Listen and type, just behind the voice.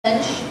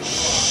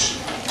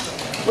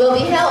will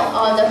be held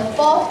on the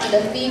 4th to the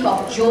 5th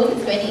of June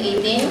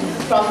 2018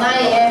 from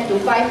 9 AM to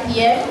 5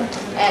 PM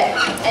at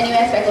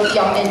NUS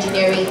Faculty of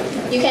Engineering.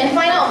 You can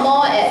find out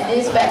more at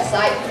this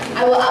website.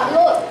 I will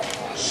upload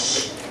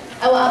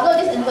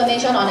this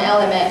information on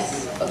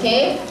LMS,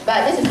 okay?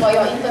 But this is for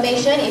your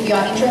information. If you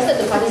are interested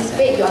to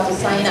participate, you have to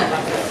sign up.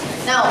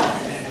 Now,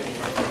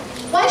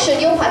 why should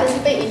you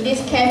participate in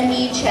this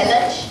ChemE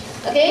challenge?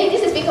 Okay, this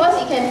is because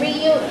it can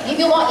give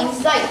you more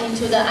insight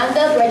into the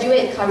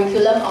undergraduate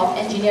curriculum of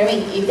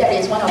engineering, if that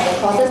is one of the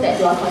courses that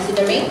you are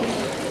considering.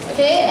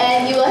 Okay,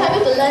 and it will help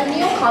you to learn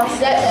new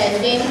concepts and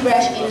gain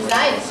fresh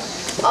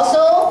insights.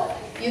 Also,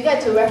 you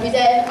get to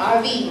represent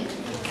RV,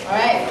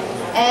 alright?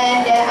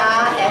 And there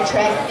are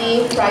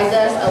attractive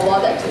prizes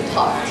awarded to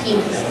top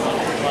teams.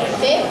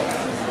 Okay?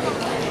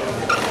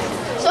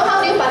 So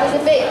how do you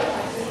participate?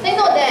 Take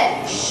note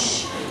that,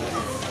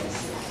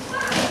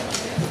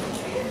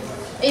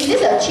 is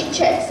this a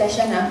chit-chat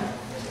session?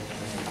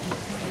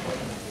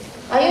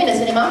 Are you in the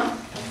cinema?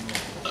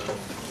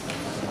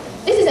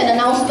 This is an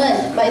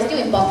announcement, but it's still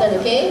important,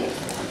 okay?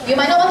 You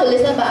might not want to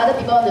listen, but other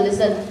people want to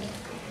listen.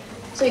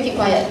 So you keep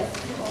quiet.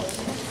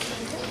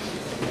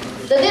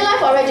 The deadline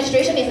for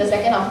registration is the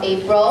 2nd of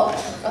April,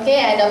 okay?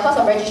 And the cost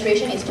of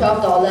registration is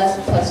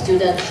 $12 per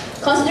student.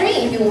 Considering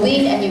if you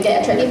win and you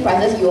get attractive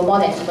prizes, you will more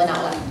than even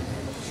out.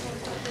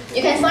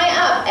 You can sign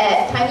up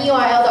at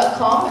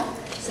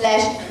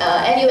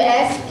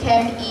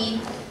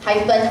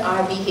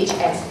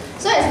tinyurl.com/NUS-ChemE-RVHS.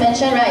 So as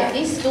mentioned, right,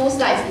 these two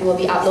slides will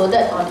be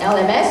uploaded on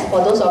LMS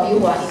for those of you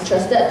who are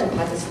interested to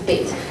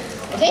participate.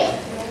 Okay?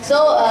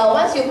 So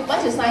once you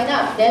sign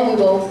up, then we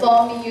will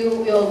group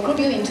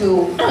you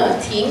into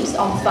teams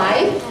of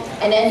 5,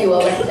 and then you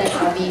will represent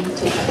RV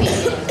to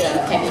compete in the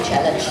ChemE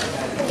challenge.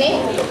 Okay?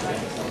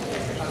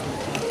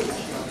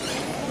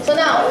 So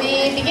now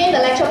we begin the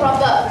lecture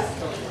proper.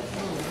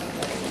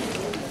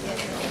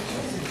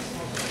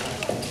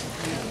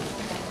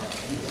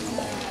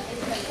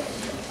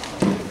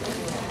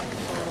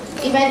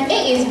 If an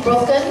egg is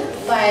broken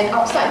by an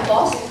outside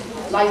force,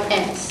 life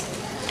ends.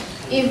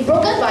 If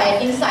broken by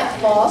an inside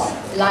force,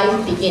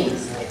 life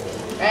begins.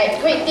 Right?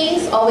 Great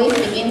things always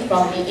begin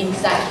from the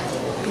inside.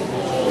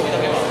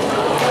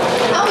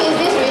 How is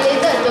this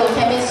related to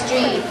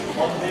chemistry?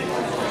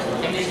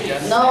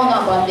 No,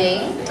 not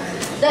bonding.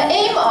 The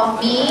aim of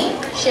me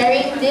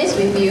sharing this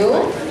with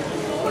you,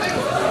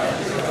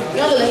 you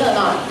want to listen or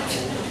not?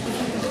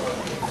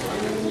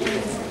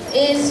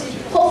 Is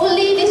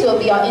hopefully this will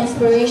be your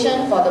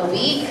inspiration for the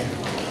week,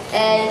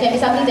 and it can be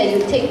something that you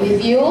take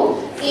with you,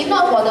 if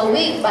not for the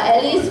week, but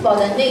at least for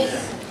the next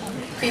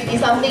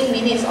 50-something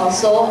minutes or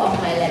so of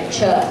my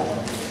lecture.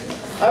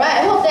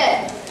 Alright, I hope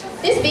that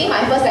this being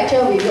my first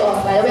lecture with you,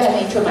 by the way, I have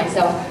to intro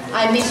myself.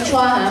 I'm Miss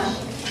Chua.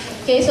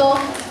 Okay, so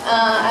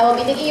I will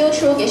be taking you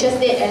through gaseous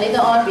state and later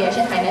on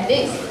reaction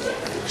kinetics.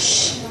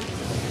 Shh.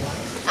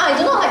 I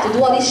do not like to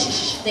do all this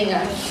shh thing.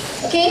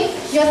 Okay,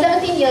 you are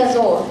 17 years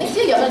old. Next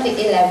year you are going to take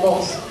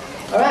A-levels.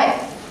 Alright?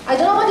 I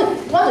do not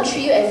want to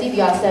treat you as if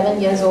you are 7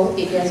 years old,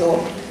 8 years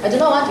old. I do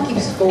not want to keep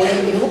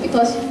scolding you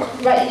because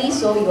rightly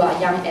so you are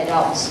young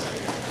adults.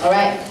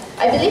 Alright?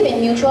 I believe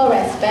in mutual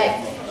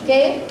respect.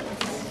 Okay?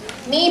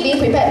 Me being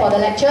prepared for the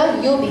lecture,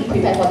 you being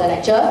prepared for the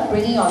lecture,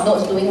 bringing your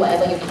notes, doing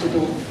whatever you need to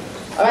do.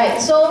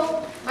 Alright?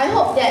 So I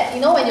hope that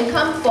when you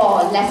come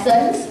for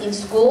lessons in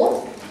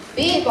school,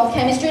 be it for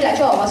chemistry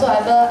lecture or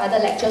whatsoever other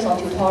lectures or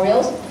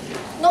tutorials,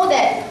 know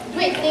that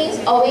great things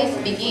always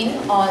begin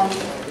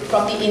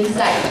from the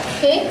inside,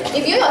 okay?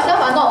 If you yourself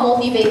are not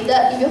motivated,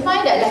 if you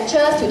find that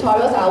lectures,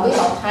 tutorials are a waste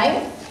of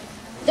time,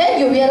 then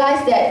you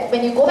realize that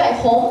when you go back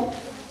home,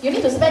 you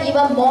need to spend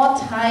even more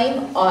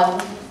time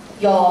on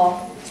your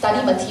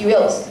study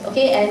materials,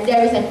 okay? And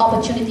there is an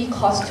opportunity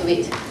cost to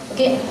it,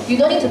 okay? You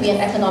don't need to be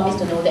an economist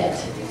to know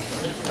that.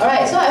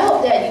 Alright, so I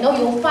hope that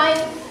you'll find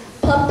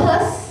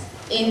purpose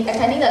in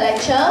attending the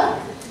lecture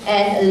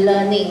and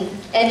learning.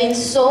 And by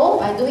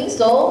doing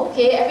so,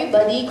 okay,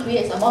 everybody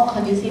creates a more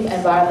conducive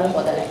environment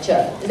for the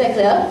lecture. Is that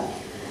clear?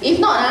 If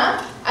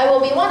not, I will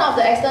be one of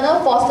the external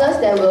forces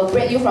that will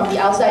break you from the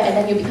outside and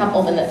then you become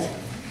omelette.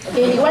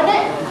 Okay, do you want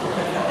that?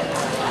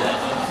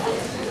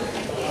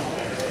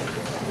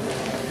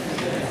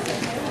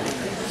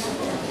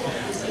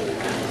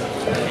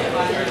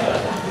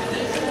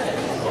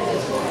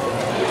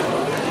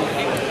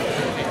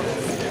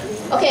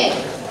 Okay,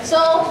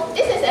 so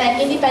this is an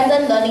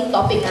independent learning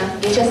topic,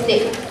 gaseous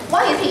state.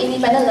 Why is it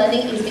independent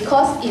learning? Is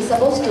because it's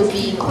supposed to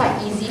be quite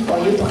easy for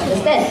you to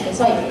understand. That's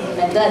why it's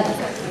independent.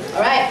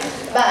 Alright?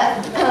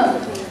 But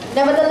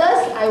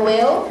nevertheless, I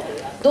will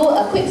do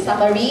a quick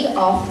summary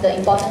of the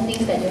important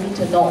things that you need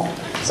to know.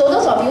 So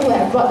those of you who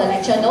have brought the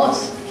lecture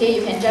notes, okay,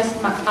 you can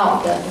just mark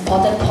out the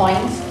important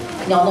points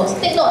in your notes.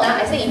 Take note,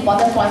 I say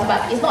important points,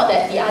 but it's not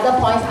that the other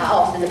points are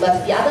out of syllabus.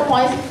 The other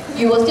points,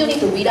 you will still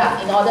need to read up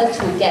in order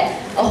to get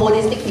a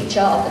holistic picture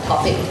of the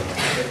topic.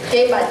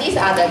 Okay, but these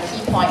are the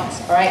key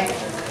points, alright?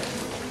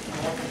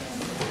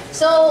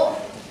 So,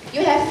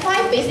 you have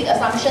 5 basic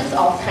assumptions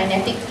of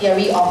kinetic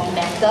theory of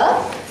matter.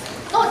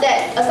 Note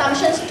that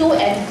assumptions 2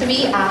 and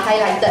 3 are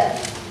highlighted.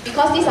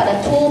 because these are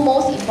the two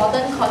most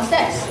important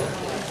concepts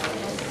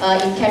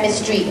in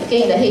chemistry,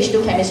 okay, in the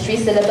H2 chemistry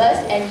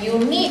syllabus, and you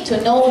need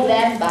to know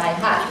them by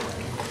heart,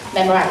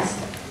 memorize.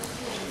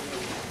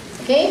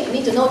 Okay, you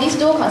need to know these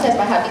two concepts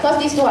by heart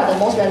because these two are the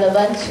most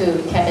relevant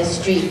to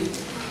chemistry.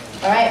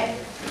 Alright?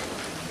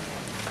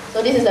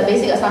 So this is the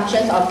basic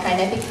assumptions of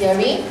kinetic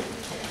theory.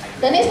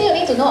 The next thing you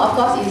need to know, of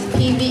course, is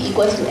PV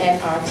equals to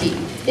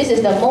nRT. This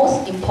is the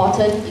most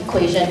important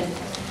equation.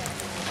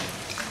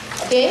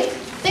 Okay?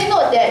 Take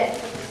note that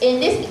in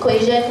this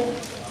equation,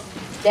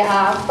 there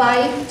are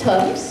 5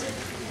 terms.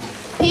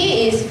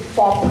 P is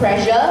for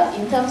pressure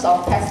in terms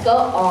of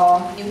Pascal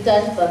or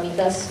Newton per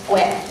meter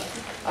squared.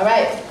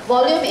 Alright,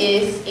 volume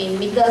is in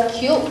meter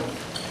cube.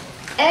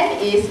 N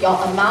is your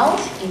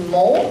amount in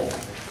mole.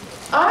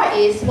 R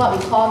is what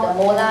we call the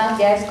molar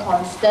gas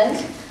constant.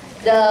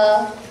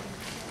 The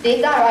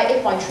data,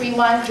 right,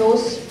 8.31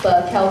 joules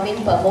per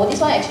Kelvin per mole.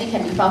 This one actually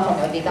can be found from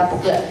your data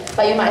booklet,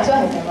 but you might as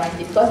well have memorized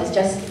it because it's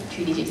just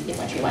 3 digits,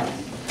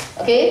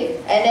 8.31. Okay,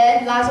 and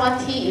then last one,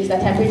 T is the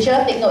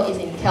temperature. Take note, it's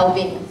in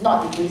Kelvin,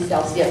 not degrees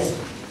Celsius.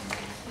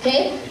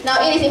 Okay, now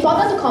it is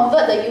important to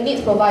convert the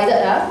units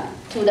provided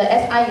to the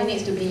SI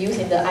units to be used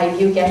in the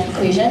ideal gas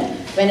equation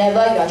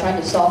whenever you are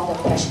trying to solve the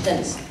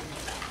questions.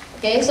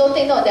 Okay, so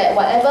take note that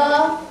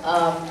whatever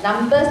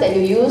numbers that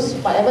you use,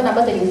 whatever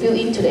numbers that you fill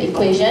into the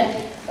equation,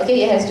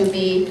 okay, it has to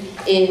be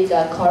in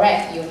the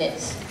correct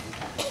units.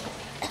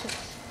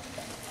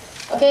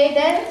 Okay,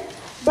 then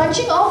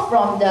branching off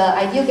from the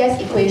ideal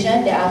gas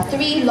equation, there are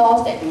 3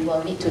 laws that you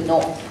will need to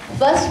know.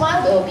 First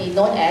one will be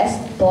known as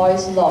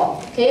Boyle's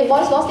law. Okay,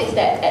 Boyle's law states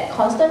that at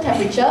constant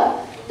temperature,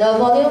 the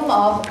volume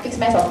of fixed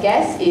mass of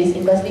gas is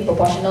inversely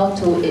proportional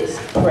to its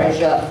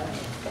pressure.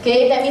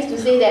 Okay, that means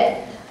to say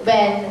that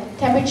when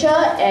temperature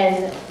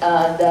and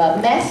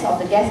the mass of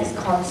the gas is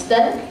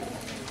constant,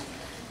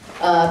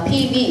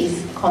 PV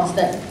is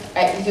constant.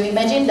 Right? If you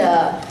imagine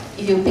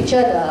if you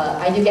picture the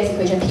ideal gas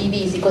equation,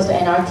 PV is equals to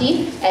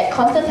nRT, at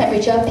constant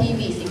temperature,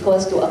 PV is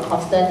equals to a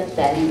constant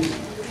value.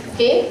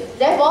 Okay?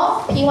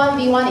 Therefore,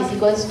 P1V1 is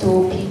equals to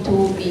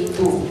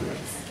P2V2.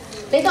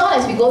 Later on,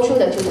 as we go through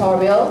the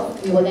tutorial,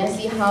 we will then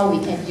see how we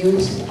can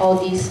use all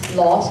these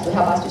laws to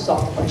help us to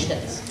solve the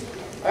questions.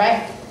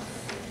 Alright?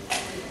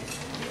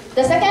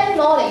 The second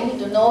law that you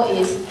need to know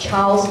is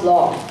Charles'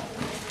 law.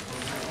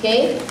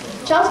 Okay?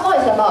 Charles' law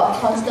is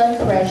about constant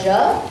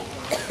pressure.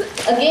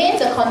 Again,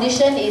 the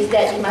condition is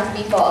that it must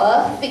be for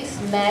a fixed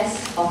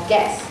mass of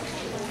gas.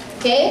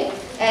 Okay?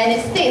 And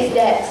it states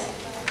that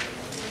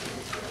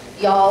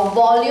your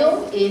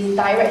volume is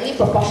directly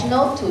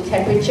proportional to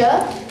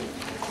temperature.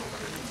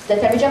 The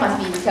temperature must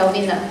be in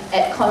Kelvin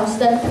at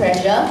constant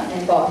pressure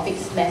and for a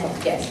fixed mass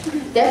of gas.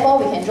 Therefore,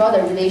 we can draw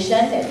the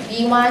relation that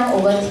V1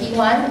 over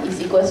T1 is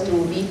equals to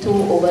V2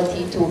 over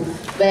T2,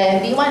 where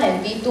V1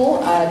 and V2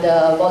 are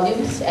the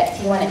volumes at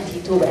T1 and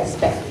T2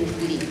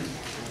 respectively.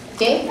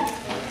 Okay?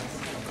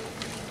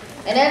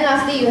 And then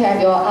lastly, you have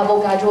your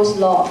Avogadro's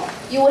law.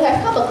 You would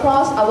have come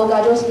across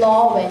Avogadro's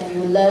law when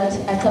you learned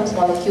atoms,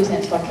 molecules,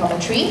 and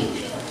stoichiometry.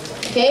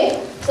 Okay?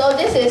 So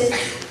this is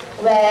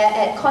where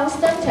at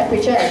constant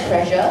temperature and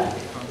pressure,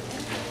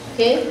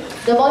 okay,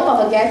 the volume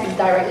of a gas is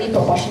directly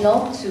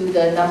proportional to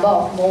the number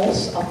of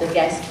moles of the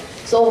gas.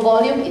 So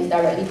volume is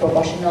directly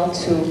proportional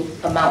to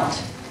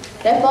amount.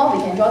 Therefore,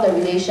 we can draw the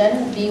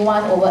relation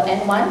V1 over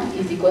N1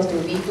 is equals to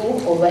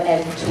V2 over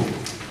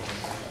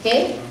N2.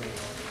 Okay?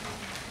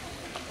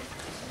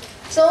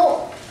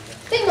 So,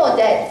 take note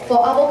that for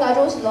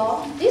Avogadro's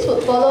law, this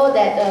would follow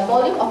that the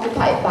volume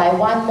occupied by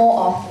 1 mole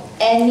of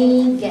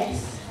any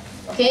gas,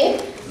 okay,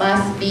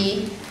 must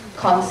be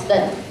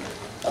constant.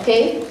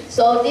 Okay,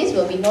 so this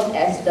will be known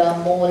as the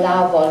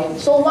molar volume.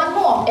 So 1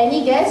 mole of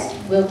any gas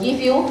will give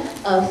you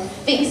a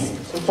fixed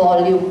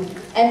volume,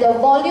 and the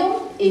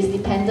volume is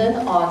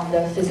dependent on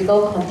the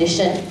physical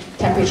condition,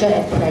 temperature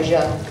and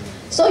pressure.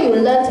 So you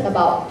learned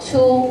about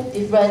 2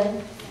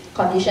 different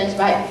conditions,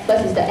 right?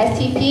 First is the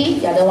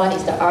STP, the other one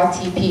is the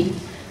RTP.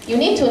 You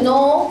need to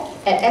know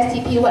at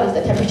STP what is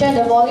the temperature and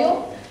the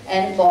volume,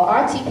 and for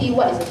RTP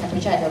what is the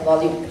temperature and the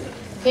volume.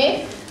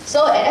 Okay?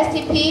 So at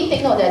STP,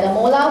 take note that the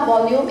molar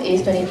volume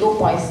is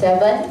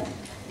 22.7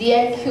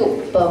 dm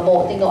cube per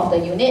mole. Take note of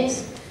the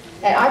units.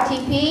 At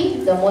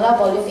RTP, the molar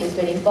volume is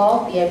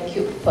 24 dm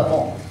cube per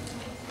mole.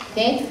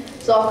 Okay?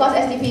 So of course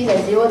STP is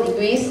at 0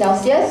 degrees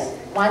Celsius,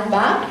 1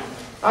 bar.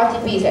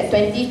 RTP is at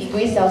 20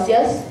 degrees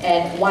Celsius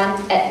and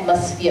 1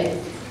 atmosphere.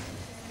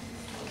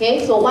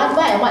 Okay? So 1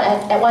 bar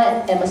and 1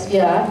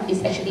 atmosphere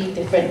is actually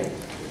different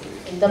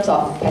in terms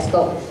of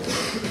Pascal.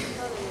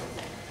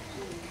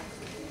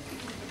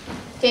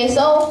 Okay,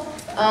 so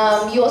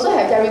you also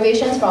have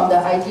derivations from the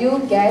ideal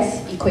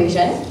gas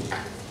equation.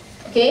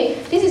 Okay,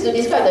 this is to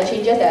describe the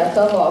changes that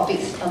occur for a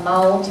fixed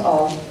amount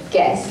of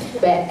gas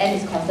where n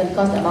is constant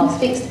because the amount is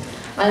fixed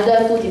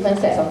under 2 different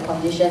sets of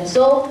conditions.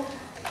 So,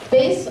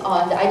 based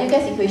on the ideal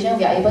gas equation,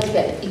 we are able to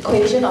get the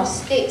equation of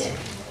state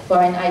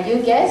for an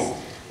ideal gas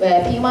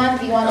where P1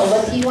 V1 over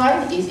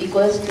T1 is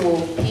equals to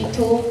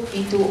P2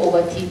 V2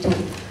 over T2.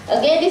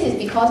 Again, this is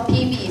because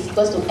PV is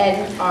equals to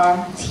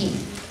nRT,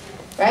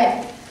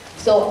 right?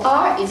 So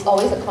R is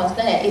always a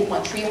constant at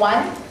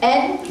 8.31.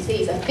 N, we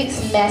say, is a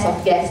fixed mass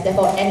of gas,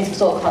 therefore N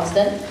is also a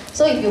constant.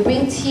 So if you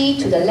bring T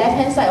to the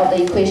left-hand side of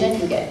the equation,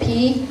 you get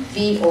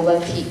PV over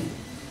T.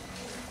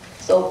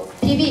 So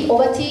PV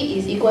over T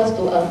is equals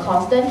to a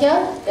constant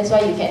here, that's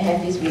why you can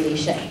have this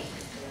relation.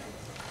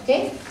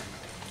 Okay?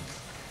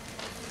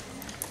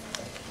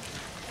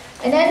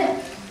 And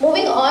then,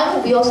 moving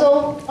on, we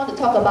also want to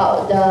talk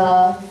about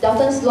the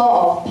Dalton's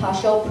law of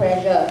partial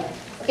pressure.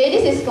 Okay,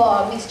 this is for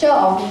a mixture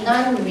of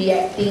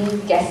non-reacting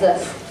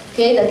gases.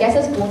 Okay, the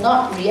gases do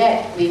not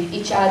react with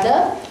each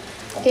other.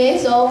 Okay,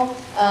 so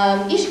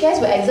each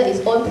gas will exert its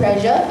own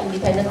pressure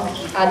independent of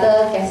the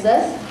other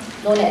gases,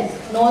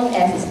 known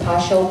as its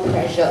partial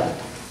pressure.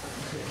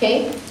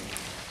 Okay,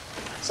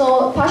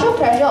 so partial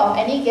pressure of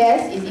any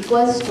gas is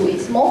equals to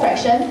its mole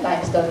fraction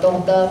times the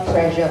total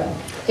pressure.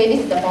 Okay,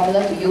 this is the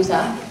formula to use.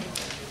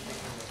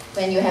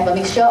 When you have a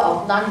mixture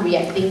of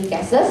non-reacting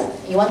gases,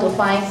 you want to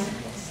find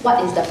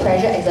what is the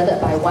pressure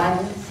exerted by one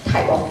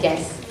type of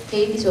gas.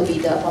 Okay, this will be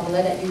the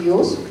formula that you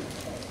use.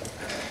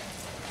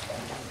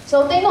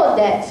 So take note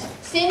that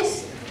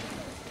since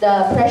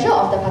the pressure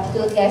of the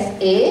particular gas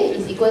A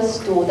is equals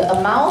to the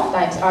amount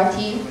times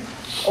RT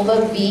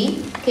over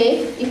V,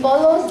 okay, it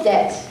follows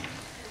that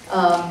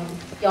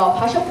your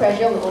partial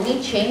pressure will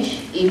only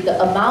change if the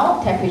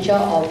amount, temperature,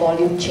 or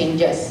volume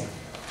changes.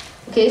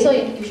 Okay, so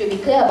you should be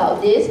clear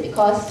about this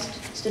because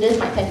students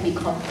might tend to be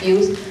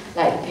confused,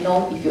 like, you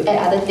know, if you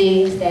add other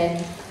things, then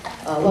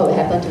what will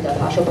happen to the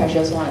partial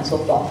pressure, so on and so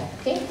forth.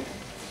 Okay.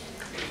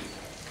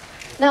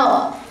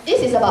 Now,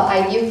 this is about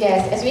ideal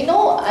gas. As we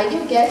know,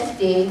 ideal gas,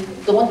 they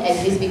don't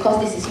exist because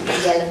this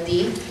is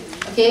reality.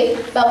 Okay,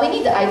 but we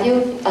need the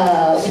ideal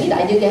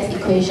gas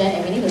equation,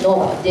 and we need to know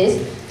about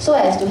this so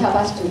as to help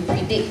us to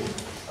predict,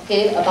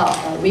 okay,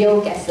 about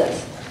real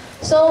gases.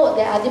 So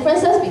there are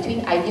differences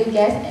between ideal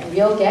gas and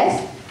real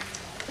gas.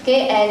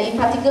 Okay, and in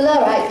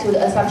particular, right, to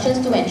the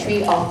assumptions 2 and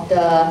 3 of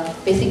the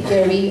basic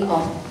theory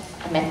of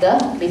matter,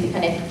 basic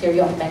kinetic theory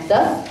of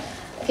matter.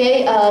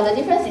 Okay, the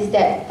difference is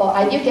that for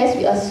ideal gas,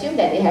 we assume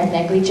that they have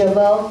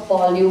negligible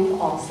volume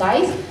or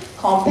size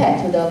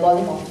compared to the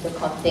volume of the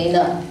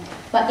container.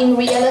 But in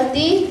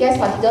reality, gas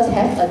particles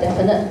have a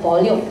definite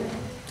volume.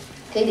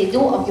 Okay, they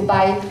do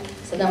occupy a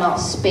certain amount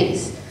of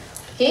space.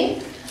 Okay,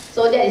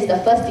 so that is the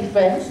first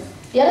difference.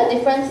 The other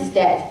difference is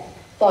that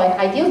for an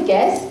ideal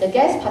gas, the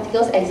gas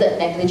particles exert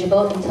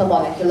negligible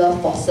intermolecular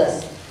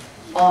forces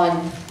on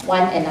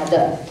one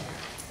another.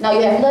 Now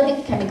you have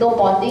learned chemical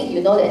bonding,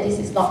 you know that this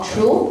is not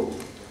true.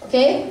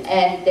 Okay,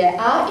 and there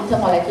are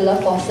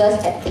intermolecular forces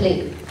at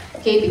play,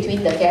 okay,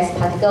 between the gas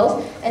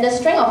particles, and the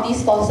strength of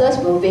these forces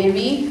will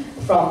vary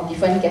from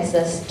different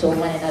gases to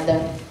one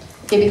another.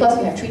 Okay, because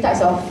you have 3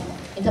 types of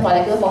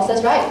intermolecular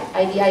forces, right?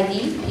 ID,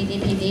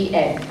 PD,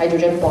 and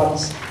hydrogen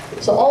bonds.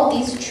 So all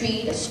these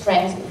 3, the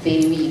strengths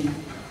vary.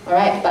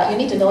 Alright, but you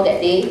need to know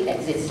that they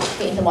exist.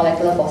 Okay,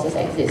 intermolecular forces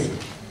exist.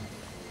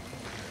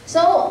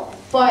 So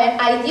for an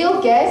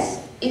ideal gas,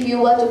 if you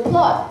were to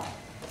plot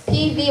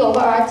PV over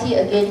RT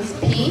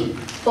against P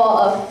for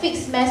a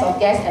fixed mass of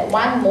gas at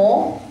 1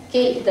 mole,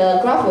 okay, the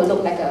graph will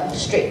look like a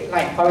straight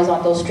line,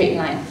 horizontal straight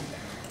line.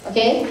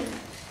 Okay,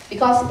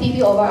 because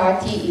PV over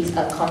RT is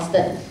a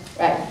constant,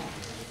 right?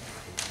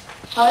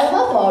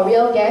 However, for a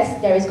real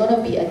gas, there is going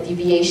to be a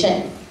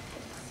deviation.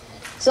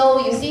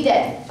 So you see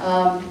that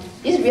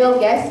this real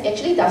gas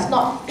actually does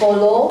not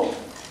follow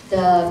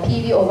the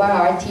PV over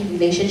RT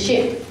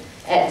relationship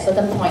at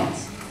certain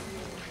points.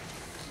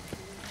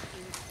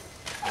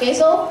 Okay,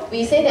 so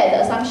we say that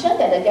the assumption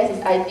that the gas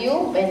is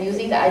ideal when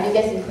using the ideal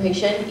gas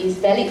equation is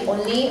valid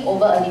only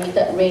over a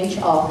limited range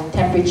of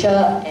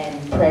temperature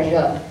and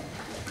pressure.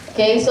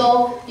 Okay,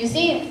 so you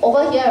see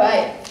over here,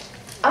 right,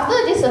 after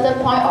this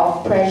certain point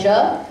of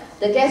pressure,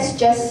 the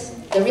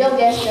real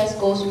gas just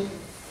goes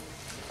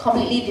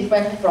completely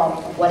different from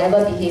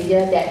whatever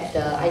behavior that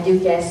the ideal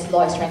gas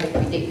law is trying to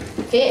predict.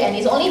 Okay, and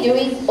it's only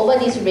during over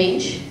this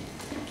range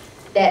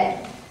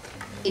that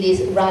it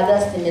is rather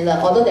similar,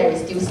 although there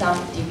is still some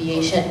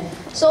deviation.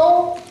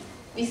 So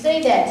we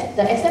say that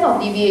the extent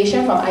of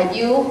deviation from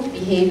ideal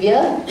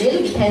behavior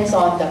really depends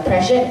on the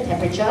pressure and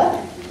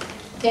temperature,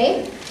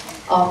 okay,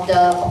 of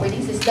the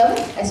operating system,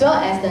 as well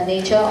as the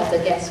nature of the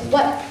gas.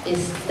 What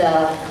is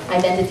the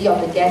identity of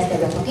the gas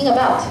that we're talking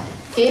about?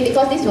 Okay,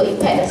 because this will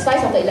impact the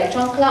size of the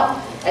electron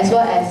cloud as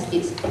well as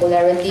its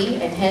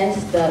polarity and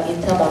hence the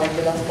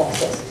intermolecular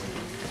forces.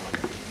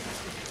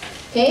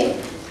 Okay,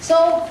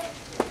 so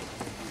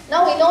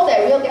now we know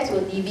that real gas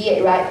will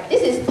deviate, right?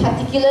 This is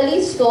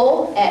particularly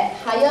so at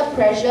higher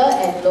pressure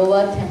and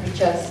lower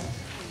temperatures.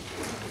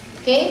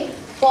 Okay,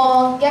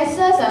 for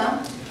gases,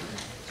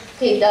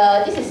 okay,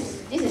 the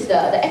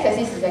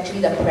x-axis is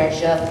actually the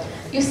pressure.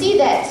 You see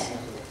that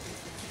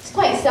it's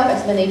quite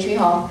self-explanatory,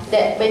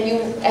 that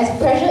as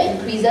pressure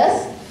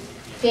increases,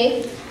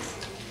 okay,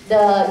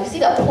 you see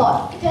the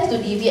plot, it tends to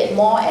deviate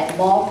more and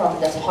more from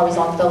the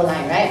horizontal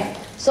line, right?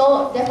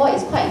 So therefore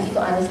it's quite easy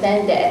to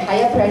understand that at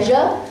higher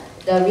pressure,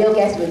 the real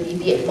gas will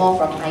deviate more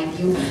from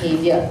ideal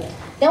behavior.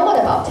 Then what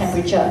about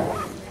temperature?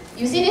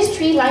 You see these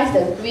three lines,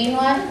 the green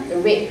one, the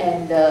red,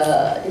 and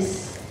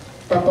this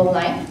purple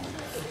line.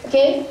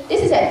 Okay,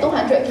 this is at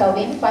 200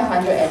 Kelvin,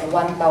 500 and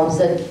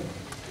 1000.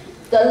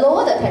 The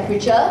lower the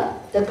temperature,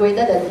 the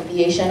greater the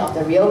deviation of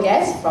the real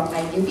gas from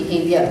ideal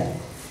behavior.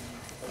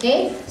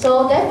 Okay,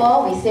 so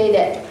therefore we say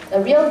that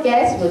the real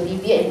gas will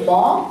deviate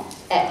more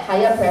at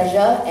higher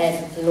pressure and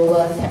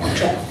lower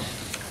temperature.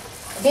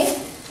 Okay,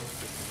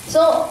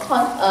 so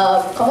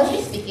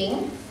conversely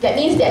speaking, that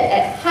means that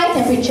at high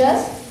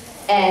temperatures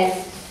and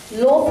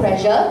low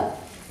pressure,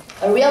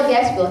 a real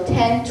gas will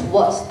tend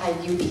towards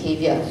ideal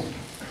behavior.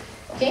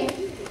 Okay,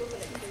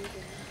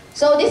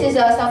 so this is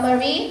a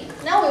summary.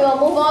 Now we will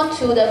move on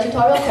to the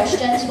tutorial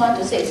questions 1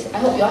 to 6. I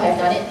hope you all have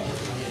done it.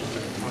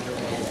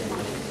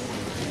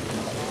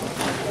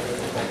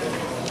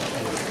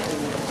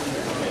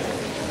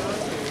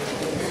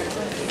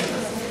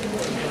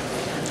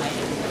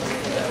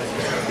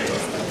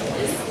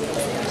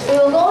 We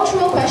will go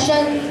through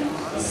question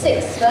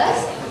 6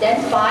 first,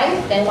 then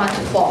 5, then 1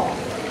 to 4.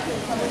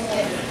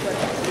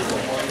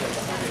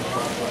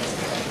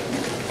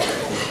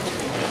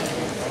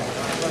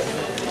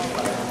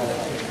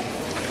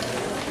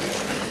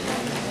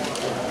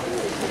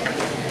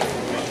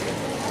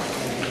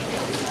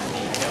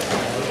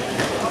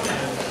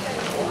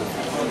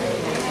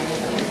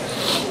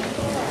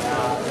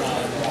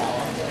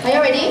 Are you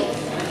ready?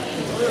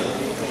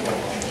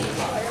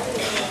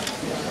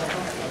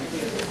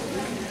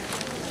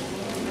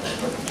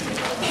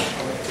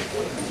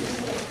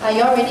 Are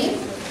you all ready?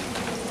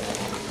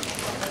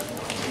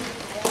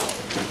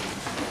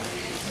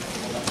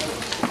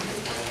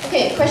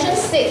 Okay, question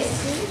 6.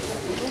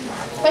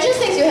 Question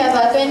 6, you have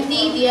a 20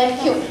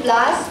 dm cube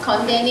flask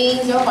containing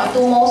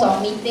 0.2 moles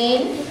of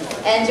methane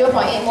and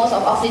 0.8 moles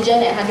of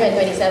oxygen at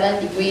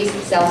 127 degrees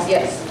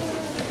Celsius.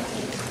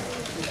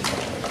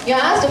 You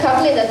are asked to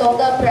calculate the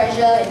total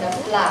pressure in the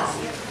flask.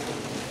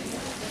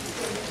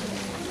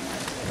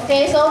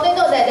 Okay, so take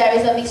note that there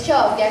is a mixture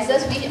of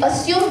gases. We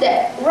assume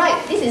that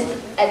this is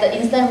at the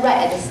instant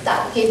right at the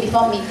start, okay,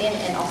 before methane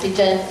and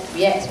oxygen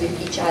reacts with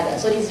each other.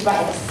 So this is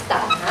right at the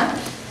start.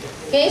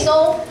 Okay,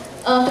 so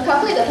to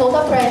calculate the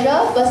total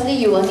pressure, firstly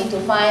you will need to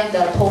find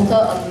the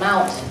total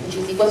amount, which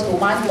is equals to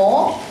 1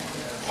 mole.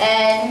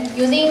 And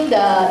using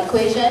the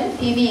equation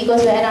PV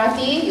equals to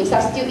nRT, you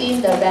substitute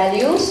in the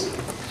values.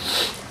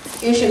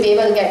 You should be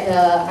able to get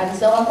the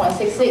answer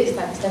 1.66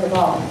 times 10 to the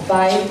power of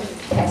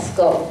 5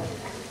 Pascal.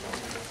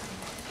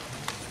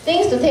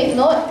 Things to take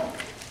note.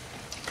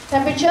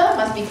 Temperature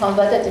must be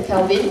converted to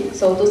Kelvin,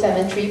 so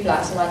 273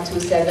 plus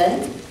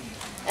 127.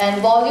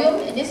 And volume,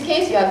 in this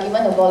case you are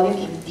given the volume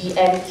in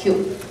dm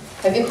cube.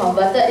 Have you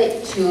converted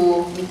it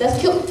to meters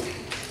cube?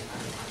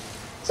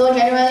 So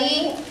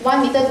generally,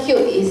 1 meter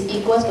cube is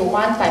equals to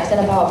 1 times 10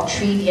 to the power of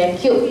 3 dm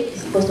cube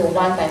is equals to 1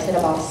 times 10 to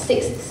the power of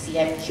 6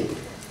 cm cube.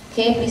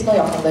 Okay, please know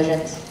your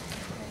conversions.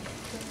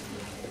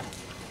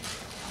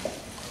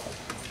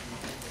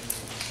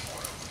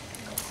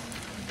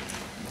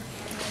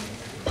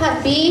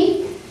 Part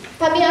B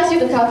asks you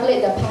to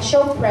calculate the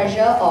partial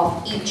pressure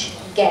of each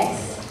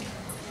gas.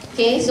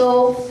 Okay,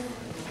 so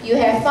you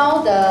have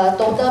found the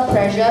total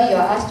pressure, you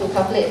are asked to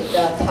calculate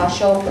the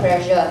partial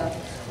pressure.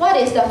 What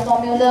is the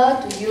formula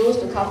to use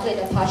to calculate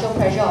the partial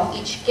pressure of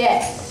each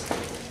gas?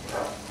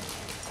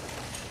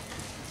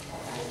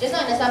 Just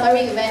now in the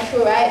summary we went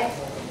through, right?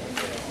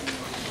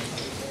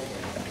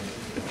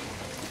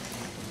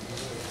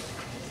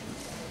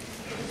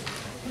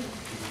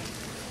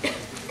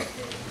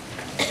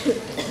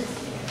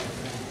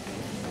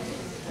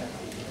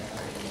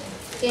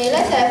 Okay,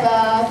 let's have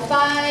a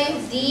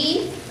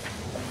 5D,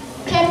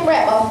 chem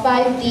wrap of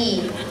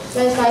 5D.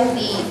 Where's 5D?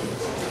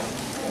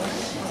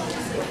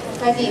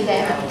 5D is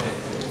there, huh?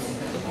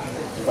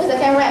 What's the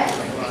chem wrap?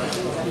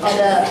 Or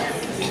the...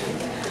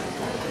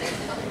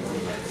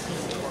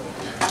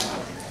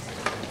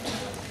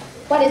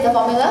 What is the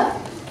formula?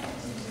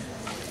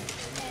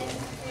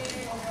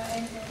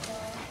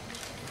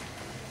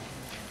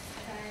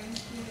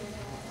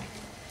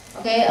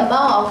 Okay,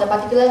 amount of the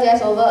particular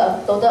gas over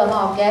a total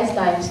amount of gas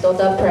times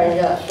total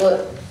pressure.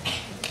 Good.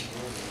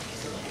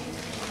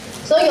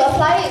 So you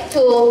apply it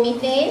to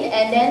methane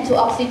and then to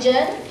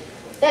oxygen.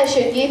 That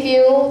should give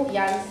you the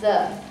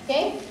answer.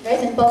 Okay, very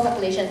simple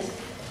calculations.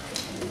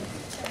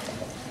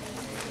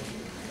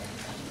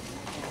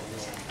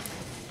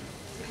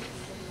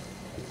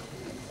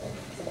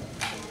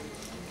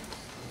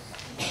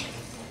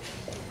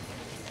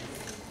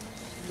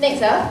 Next,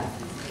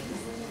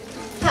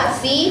 Part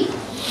C.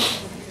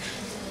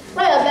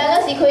 Write a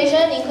balanced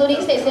equation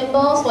including state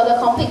symbols for the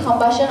complete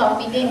combustion of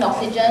methane and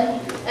oxygen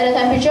at a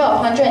temperature of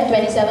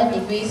 127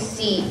 degrees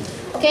C.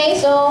 Okay,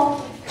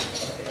 so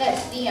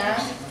let's see.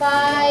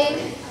 5.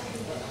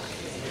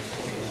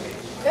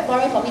 Very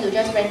boring for me to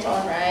just rant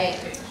on, right?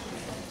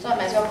 So I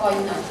might as well call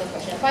you to answer the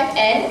question.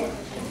 5N.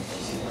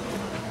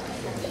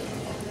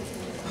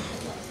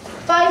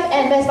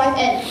 5N, where's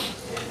 5N?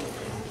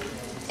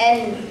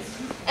 N.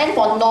 N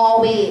for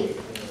Norway.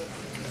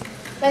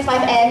 Where's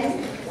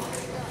 5N?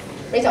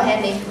 Raise your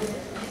hand, name.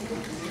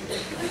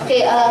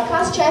 Okay,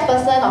 class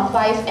chairperson of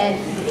 5N.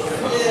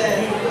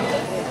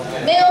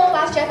 Male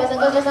class chairperson,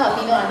 because just now a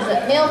female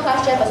answered. Male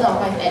class chairperson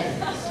of 5N.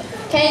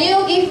 Can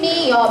you give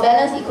me your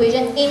balance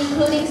equation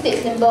including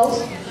state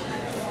symbols?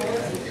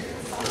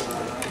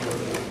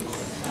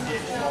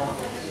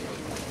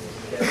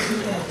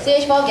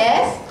 CH4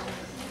 gas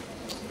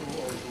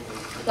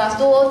plus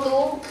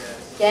 2O2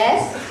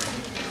 gas.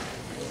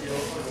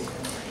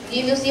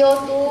 Give you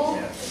CO2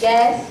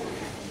 gas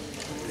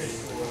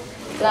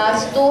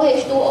plus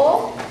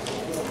 2H2O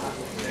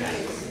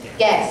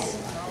gas.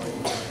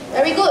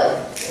 Very good.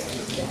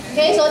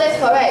 Okay, so that's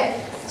correct.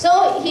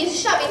 So he's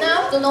sharp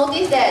enough to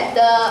notice that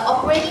the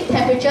operating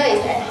temperature is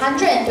at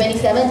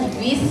 127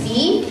 degrees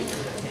C.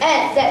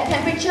 At that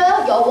temperature,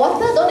 your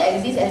water don't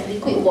exist as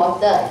liquid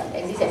water,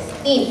 it exists as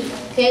steam.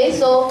 Okay,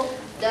 so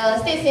the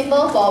state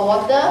symbol for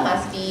water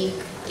must be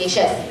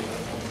gaseous.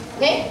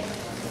 Okay?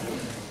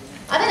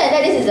 Other than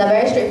that, this is a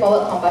very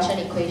straightforward combustion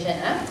equation.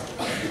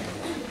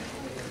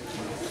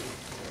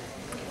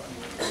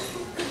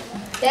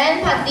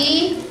 Then part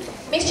D,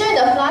 mixture in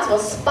the flask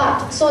was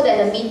sparked so that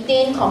the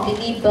methane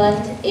completely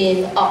burnt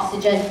in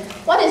oxygen.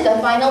 What is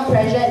the final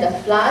pressure in the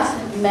flask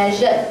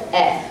measured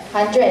at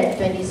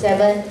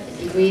 127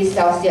 degrees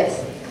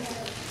Celsius?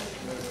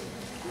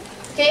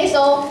 Okay,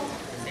 so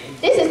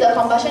this is the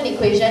combustion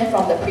equation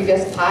from the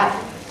previous part.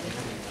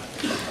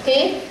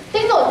 Okay,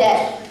 take note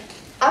that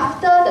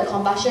after the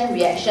combustion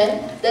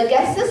reaction, the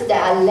gases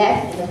that are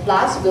left in the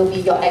flask will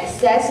be your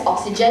excess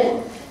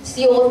oxygen,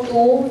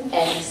 CO2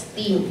 and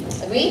steam.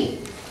 Agree?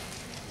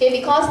 Okay,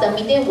 because the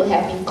methane would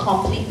have been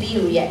completely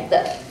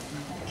reacted.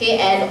 Okay,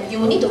 and you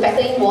need to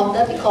factor in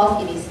water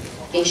because it is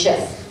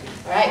gaseous.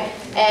 Alright?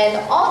 And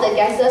all the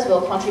gases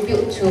will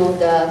contribute to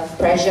the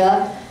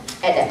pressure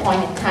at that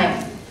point in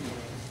time.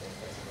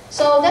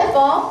 So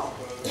therefore,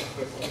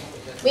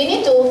 we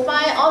need to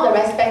find all the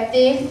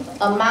respective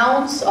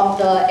amounts of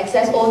the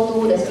excess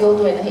O2, the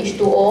CO2 and the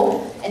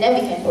H2O, and then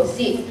we can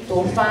proceed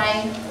to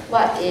find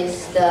what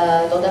is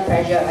the total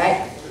pressure,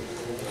 right?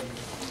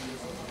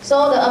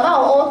 So the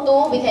amount of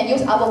O2, we can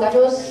use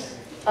Avogadro's,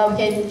 we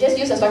can just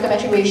use a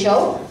stoichiometric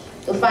ratio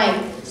to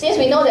find. Since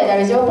we know that there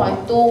is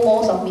 0.2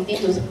 moles of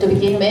methane to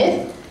begin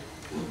with,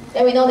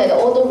 then we know that the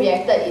O2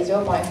 reacted is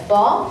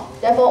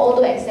 0.4, therefore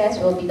O2 excess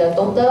will be the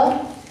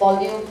total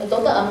volume, the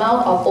total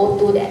amount of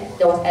O2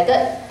 that was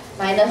added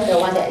minus the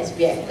one that is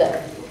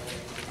reacted.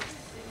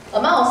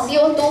 Amount of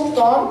CO2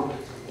 formed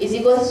is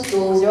equals to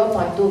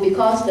 0.2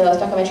 because the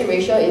stoichiometric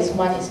ratio is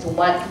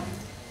 1:1.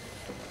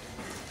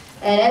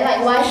 And then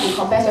likewise, we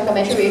compare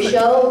stoichiometric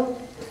ratio,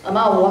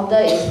 amount of water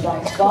is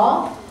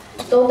 0.4,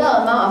 total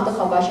amount after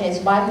combustion is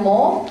 1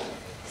 mole.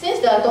 Since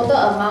the total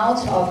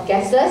amount of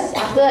gases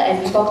after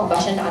and before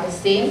combustion are the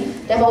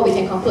same, therefore we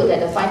can conclude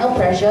that the final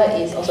pressure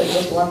is also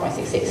equal to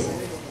 1.66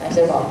 times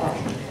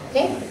 0.5.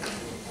 Okay?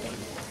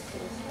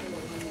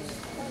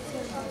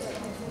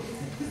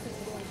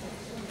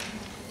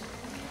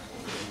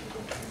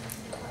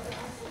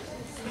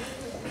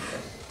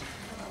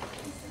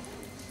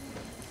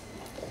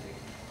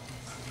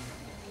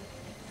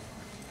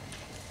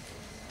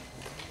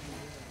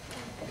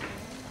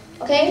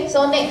 Okay,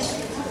 so next.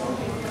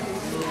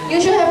 You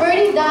should have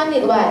already done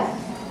it, what?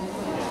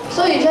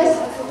 So you just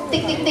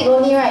tick tick tick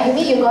only, right? You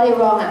mean you got it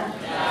wrong,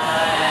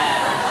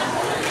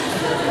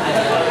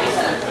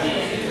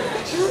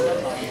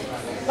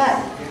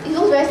 But it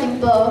looks very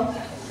simple.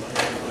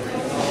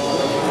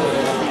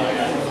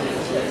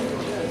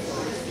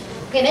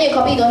 Okay, then you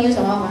copy, don't use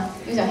your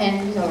mouth, use your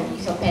hand,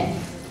 use your pen.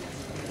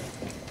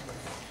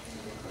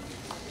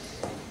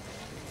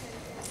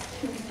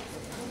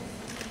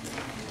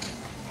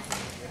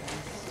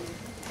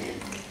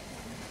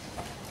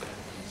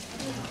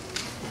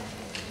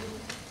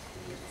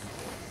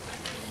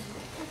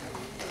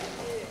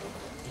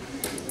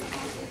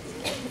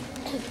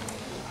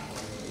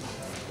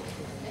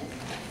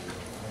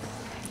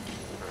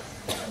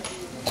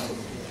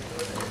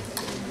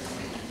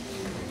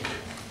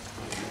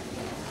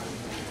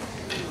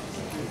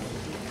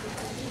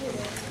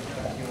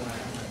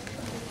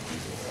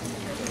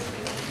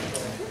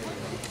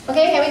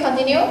 Okay, can we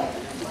continue?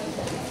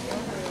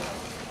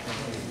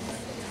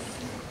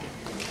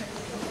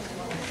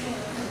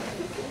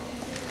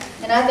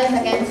 Another 10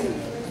 seconds.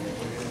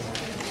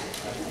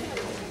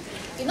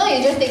 If not,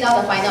 you just take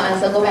down the final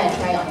answer, go back and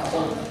try it on your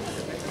own.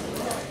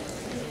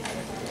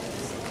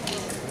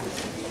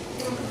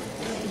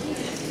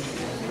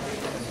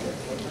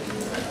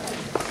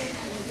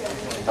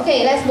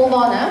 Okay, let's move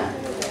on.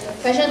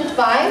 Question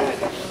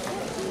 5.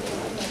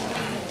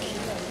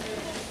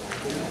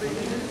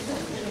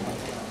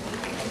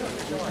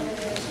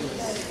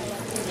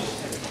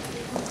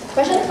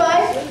 Question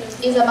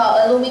 5 is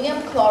about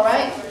aluminium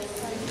chloride.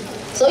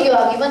 So you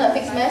are given a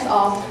fixed mass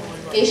of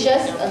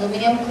gaseous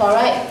aluminium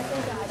chloride.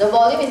 The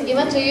volume is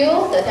given to you,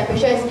 the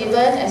temperature is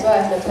given, as well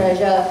as the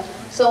pressure.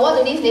 So what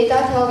do these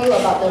data tell you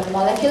about the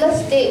molecular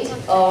state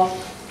of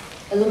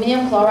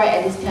aluminium chloride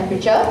at this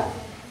temperature?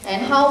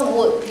 And how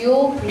would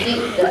you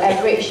predict the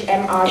average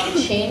MR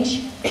to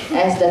change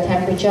as the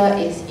temperature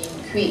is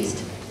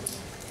increased?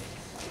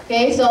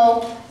 Okay,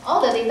 so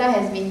all the data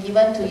has been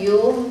given to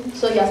you,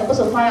 so you are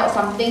supposed to find out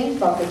something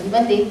from the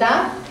given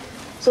data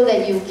so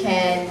that you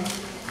can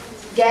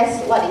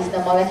guess what is the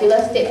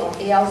molecular state of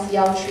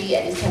AlCl3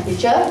 at this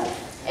temperature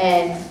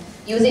and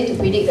use it to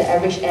predict the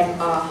average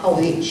MR, how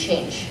will it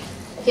change.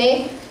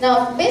 Okay,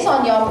 now based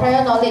on your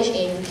prior knowledge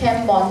in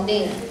chem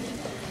bonding,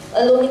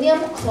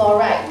 aluminum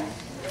chloride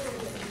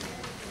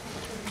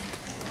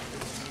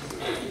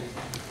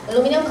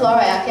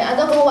can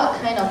undergo what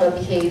kind of a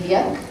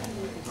behavior?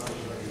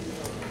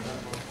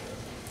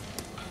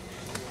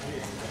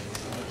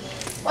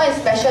 What is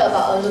special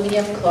about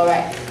aluminum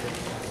chloride?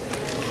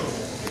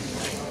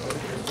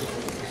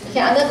 It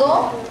can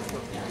undergo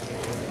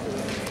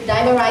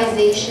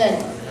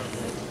dimerization.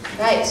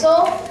 Right,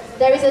 so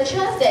there is a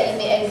chance that it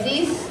may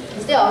exist,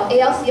 instead of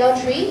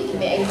AlCl3, it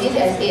may exist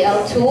as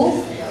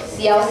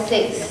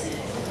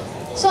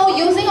Al2CL6. So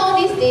using all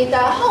these data,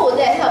 how would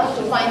that help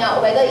you to find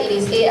out whether it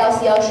is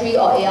AlCl3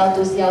 or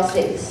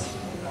Al2CL6?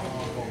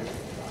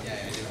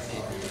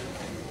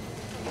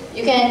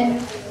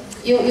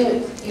 You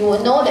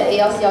will know that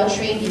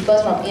AlCl3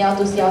 differs from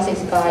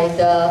Al2CL6 by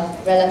the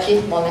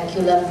relative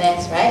molecular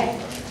mass, right?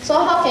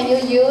 So how can you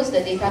use the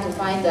data to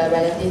find the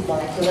relative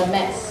molecular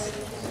mass?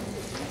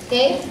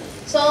 Okay,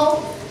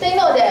 so take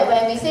note that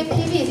when we say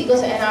PV is equal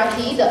to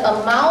nRT, the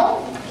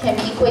amount can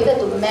be equated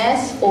to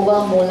mass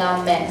over molar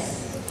mass.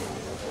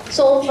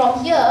 So from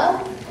here,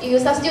 if you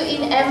substitute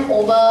in M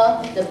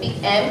over the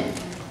big M,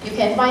 you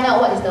can find out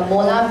what is the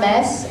molar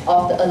mass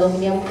of the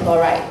aluminum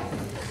chloride.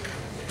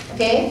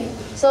 Okay,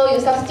 so you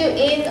substitute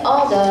in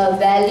all the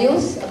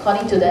values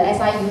according to the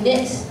SI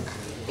units,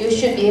 you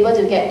should be able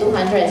to get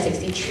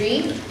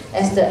 263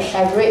 as the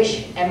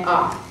average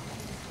MR.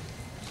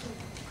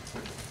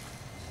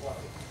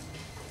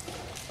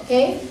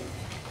 Okay,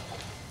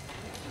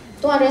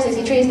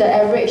 263 is the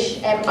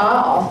average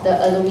MR of the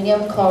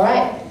aluminum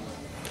chloride.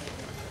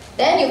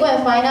 Then you go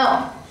and find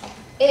out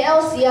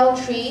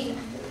AlCl3,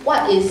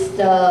 what is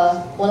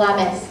the molar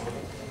mass?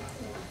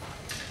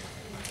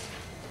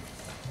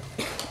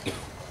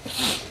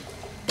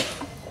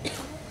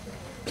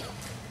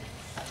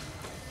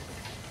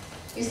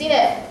 You see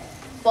that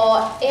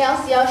for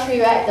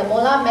AlCl3, right, the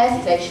molar mass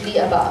is actually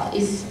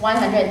is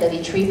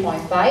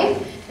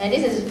 133.5, and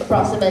this is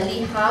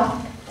approximately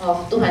half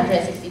of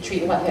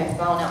 263, what you have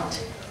found out.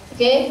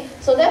 Okay,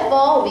 so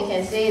therefore we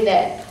can say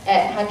that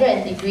at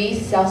 100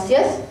 degrees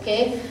Celsius,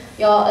 okay,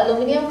 your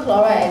aluminum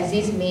chloride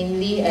exists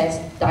mainly as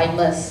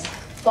dimers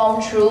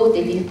formed through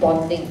Lewis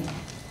bonding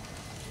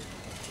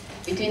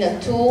between the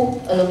two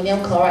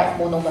aluminum chloride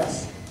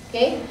monomers.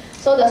 Okay,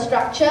 so the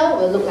structure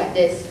will look like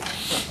this.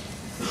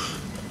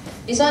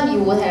 This one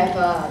you would have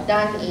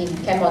done in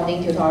chem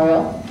bonding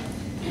tutorial.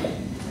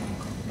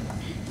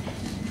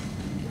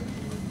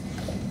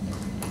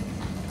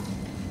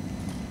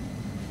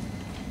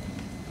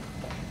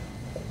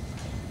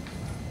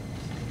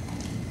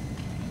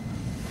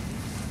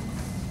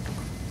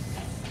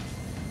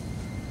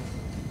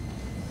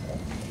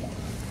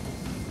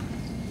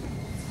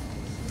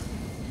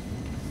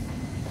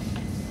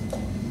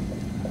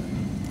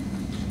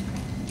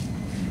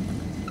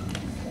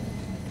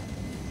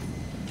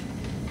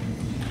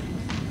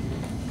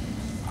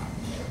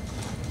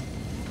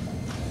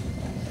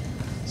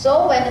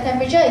 So when the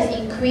temperature is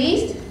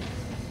increased,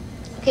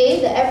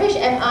 okay, the average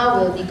MR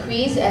will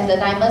decrease as the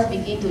dimers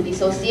begin to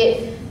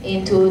dissociate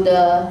into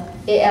the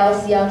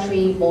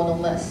AlCl3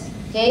 monomers.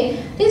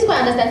 Okay, this is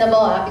quite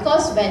understandable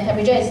because when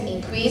temperature is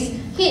increased,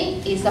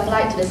 heat is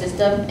supplied to the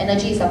system,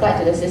 energy is supplied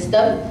to the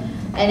system,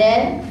 and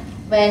then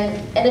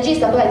when energy is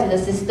supplied to the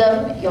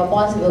system, your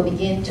bonds will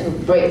begin to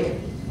break.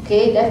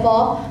 Okay,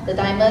 therefore the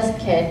dimers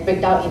can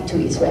break down into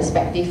its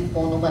respective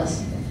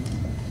monomers.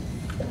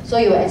 So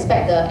you will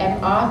expect the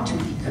MR to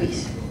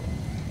decrease.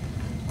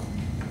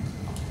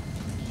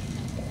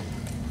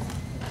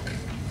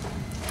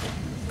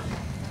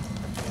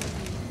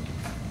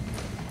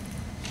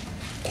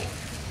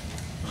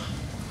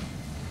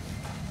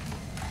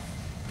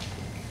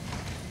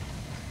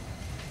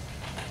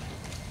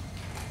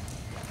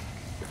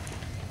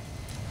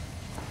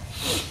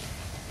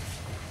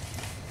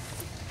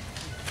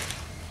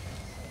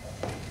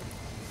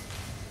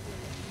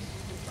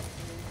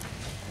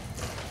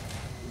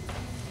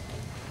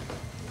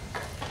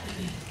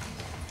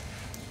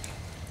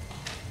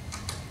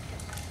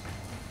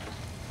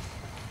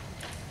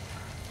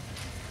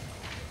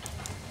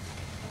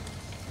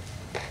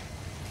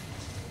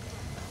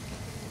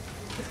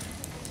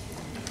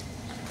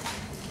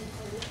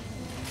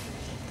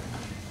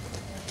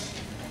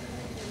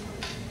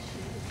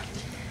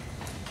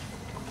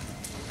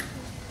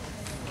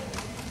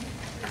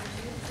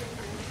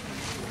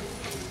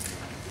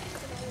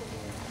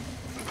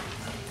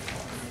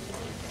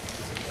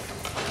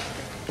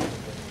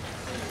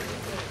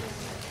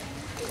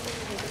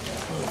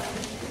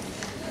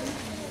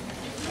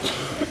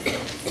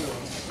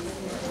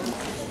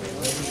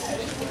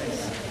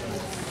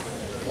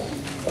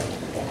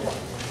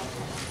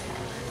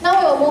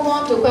 Move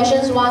on to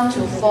questions 1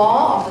 to 4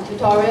 of the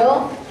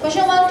tutorial.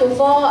 Question 1 to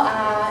 4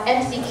 are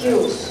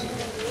MCQs.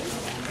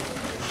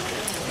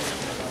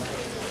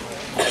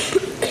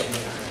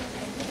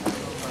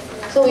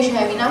 So we should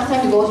have enough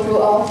time to go through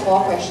all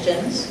 4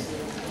 questions.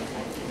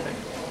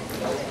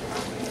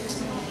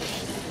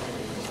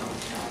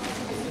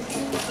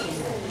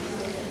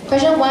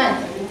 Question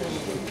 1.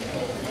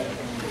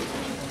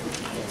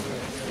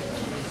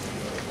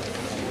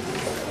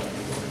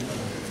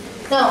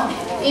 Now,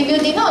 if you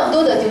did not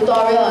do the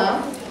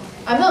tutorial,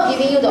 I'm not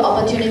giving you the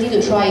opportunity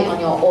to try it on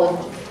your own.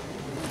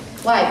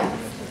 Why?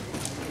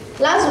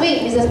 Last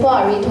week, Mrs.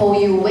 Paul already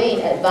told you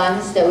way in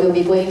advance that we will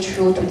be going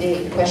through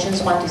today,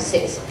 questions 1 to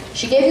 6.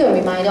 She gave you a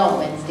reminder on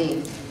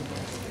Wednesday.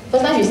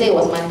 First time she said it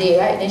was Monday,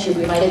 right? Then she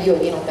reminded you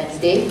again on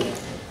Wednesday.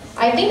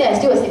 I think there's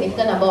still a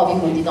significant number of you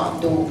who did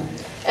not do.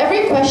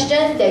 Every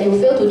question that you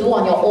fail to do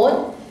on your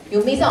own,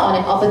 you miss out on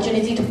an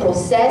opportunity to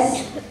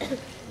process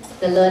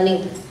the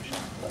learning.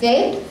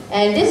 Okay?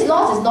 And this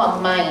loss is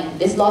not mine,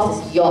 this loss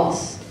is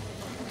yours.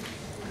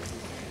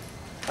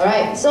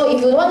 Alright, so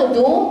if you want to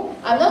do,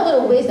 I'm not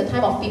going to waste the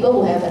time of people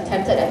who have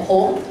attempted at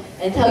home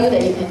and tell you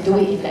that you can do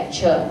it in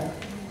lecture.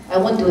 I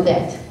won't do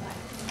that.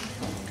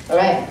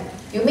 Alright,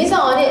 you miss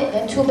out on it,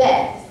 then too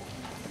bad.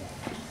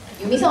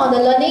 You miss out on the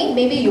learning,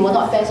 maybe you will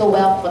not fare so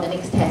well for the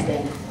next test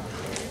then.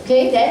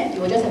 Okay, then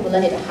you will just have to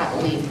learn it the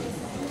hard way.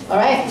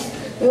 Alright,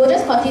 we will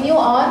just continue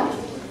on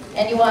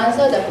and you will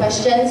answer the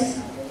questions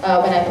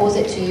when I post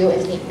it to you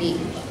as need be.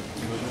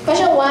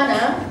 Question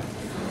 1.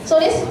 So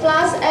this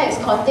flask X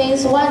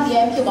contains 1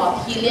 dm cube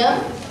of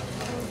helium,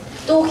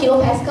 2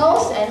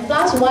 kilopascals, and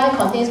flask Y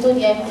contains 2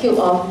 dm cube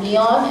of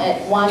neon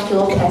at 1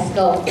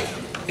 kilopascal.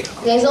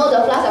 Okay, so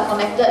the flasks are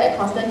connected at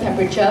constant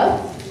temperature.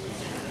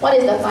 What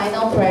is the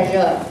final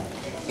pressure?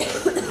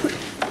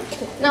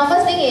 Now,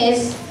 first thing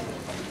is,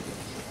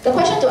 the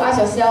question to ask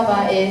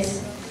yourself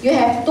is, you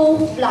have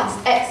 2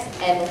 flasks X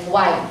and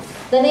Y.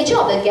 The nature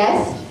of the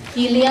gas,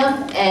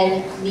 helium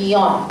and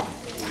neon.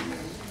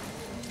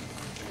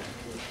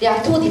 There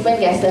are 2 different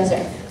gases,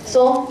 right?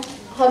 So,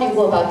 how do you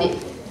go about it?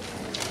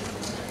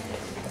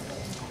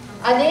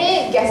 Are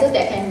there gases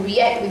that can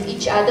react with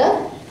each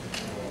other?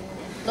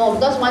 No,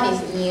 because one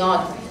is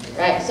neon,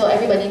 right? So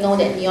everybody knows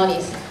that neon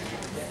is,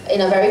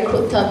 in a very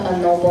crude term, a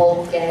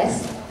noble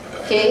gas.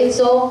 Okay,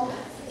 so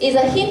it's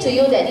a hint to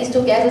you that these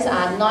 2 gases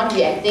are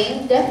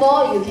non-reacting.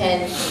 Therefore, you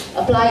can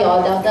apply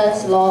your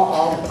Dalton's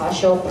law of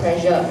partial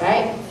pressure,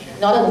 right?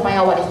 In order to find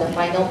out what is the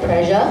final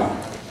pressure.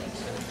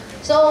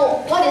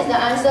 So, what is the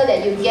answer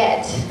that you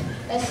get?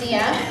 Let's see,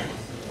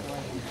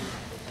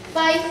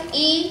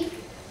 5E,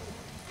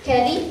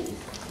 Kelly?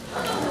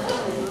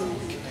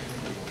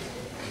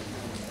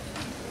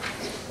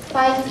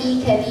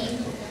 5E, Kelly.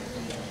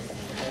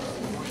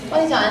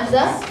 What is your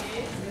answer?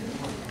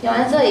 Your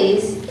answer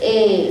is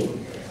A.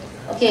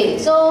 Okay,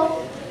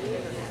 so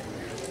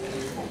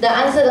the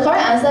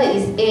correct answer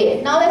is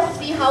A. Now let's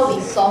see how we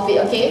solve it,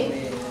 okay?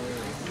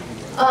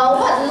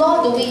 What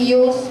law do we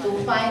use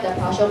to find the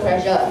partial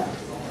pressure?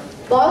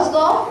 Boyle's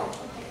law,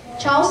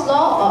 Charles'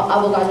 law, or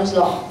Avogadro's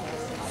law?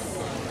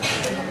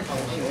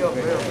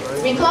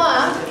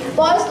 Recall,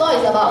 Boyle's law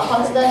is about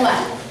constant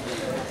what?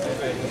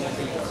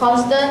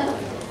 Constant.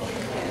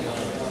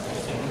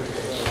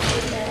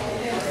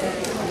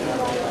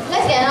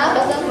 Let's get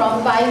another person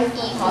from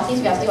 5E, since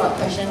we are still on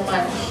question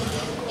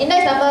 1.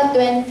 Index number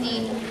 20,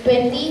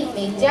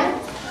 Mei Jia.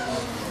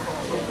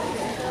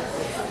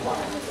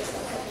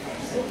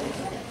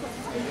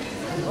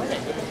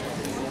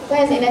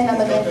 Where is index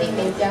number 20,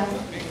 Mei Jia?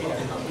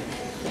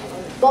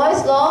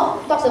 Boyle's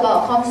law talks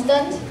about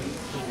constant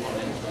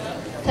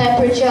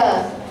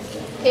temperature.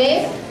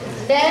 Okay?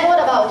 Then what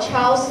about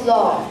Charles'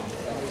 law?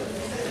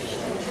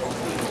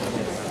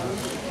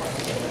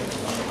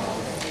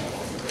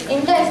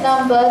 Index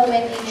number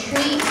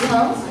 23,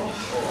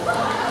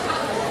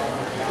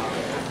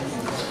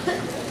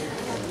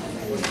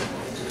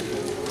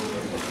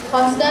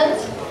 constant.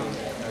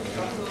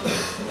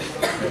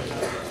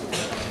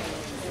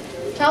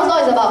 Charles' law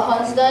is about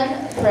constant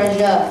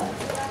pressure.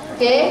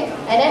 Okay?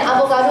 And then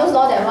Avogadro's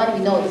law, that one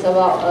we know, is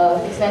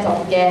about fixed mass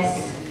of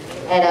gas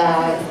at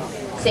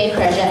a same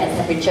pressure and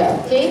temperature.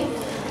 Okay?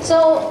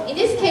 So in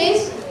this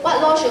case,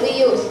 what law should we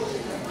use?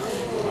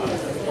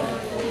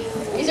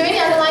 Is there any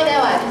underline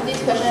there in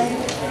this question?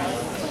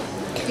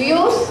 You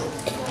use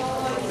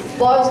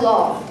Boyle's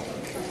law.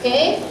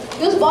 Okay?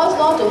 Use Boyle's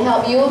law to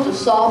help you to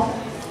solve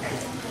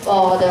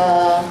for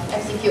the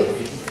MCQ.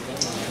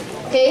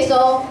 Okay,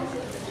 so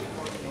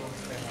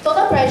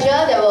total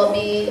pressure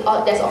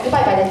that's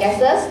occupied by the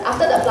gases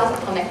after the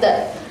flasks are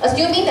connected,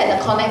 assuming that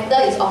the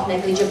connector is of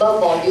negligible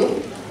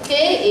volume,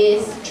 okay,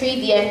 is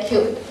 3 dm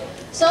cubed.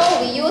 So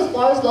we use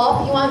Boyle's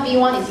law,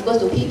 P1V1 is equals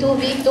to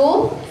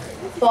P2V2.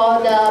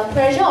 For the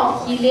pressure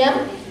of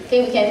helium,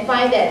 okay, we can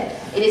find that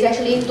it is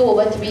actually 2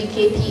 over 3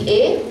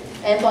 kPa.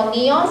 And for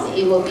neons,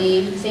 it will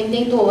be same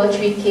thing, 2 over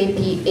 3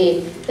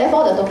 kPa.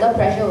 Therefore, the total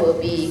pressure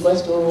will be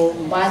equals to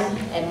 1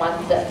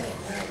 1/3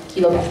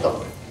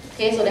 kilopascal.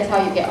 Okay, so that's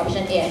how you get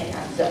option A as the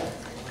answer.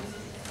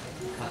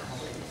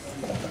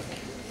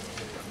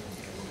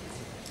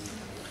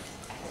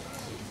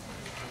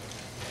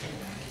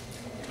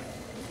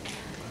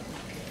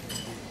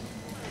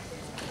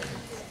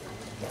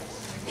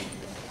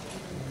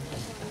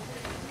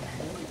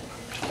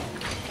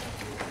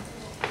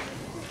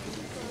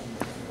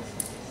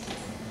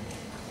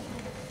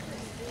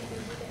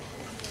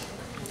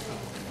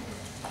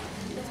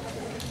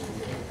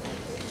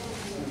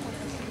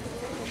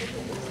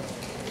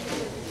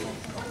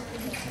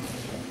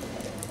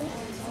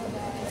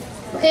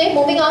 Okay,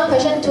 moving on,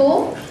 question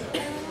 2.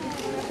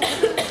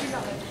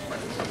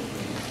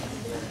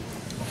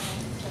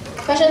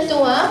 Question 2,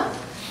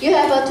 you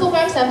have a 2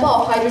 gram sample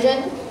of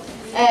hydrogen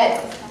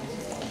at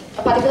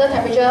a particular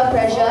temperature,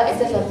 pressure,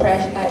 exerts a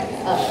pressure,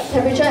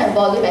 temperature and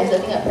volume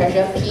exerting a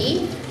pressure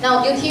P.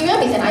 Now,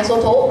 deuterium is an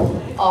isotope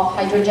of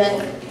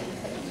hydrogen.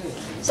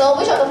 So,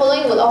 which of the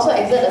following would also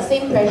exert the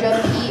same pressure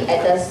P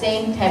at the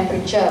same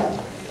temperature?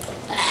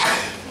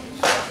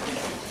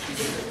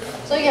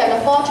 So, you have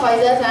the 4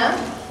 choices,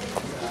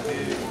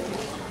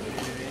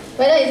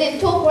 Whether is it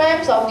 2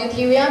 grams of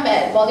deuterium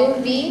at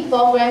volume V,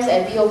 4 grams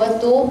at V over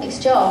 2,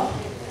 mixture of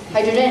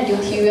hydrogen and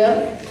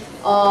deuterium,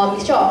 or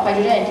mixture of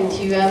hydrogen and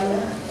deuterium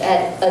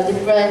at a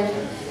different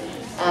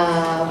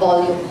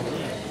volume.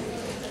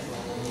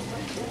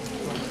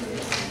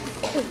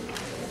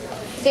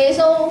 Okay,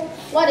 so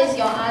what is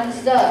your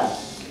answer?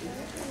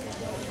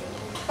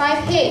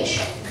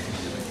 5H.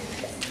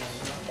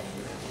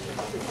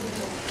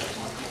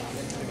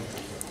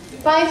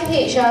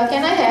 5H,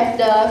 can I have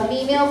the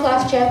female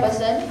class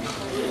chairperson?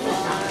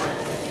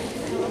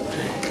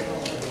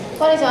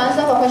 What is your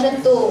answer for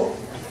question 2?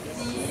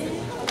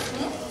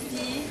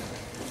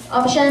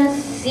 Option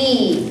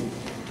C.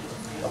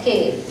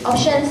 Okay,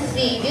 option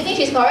C. Do you think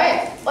she's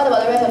correct? What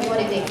about the rest of you? What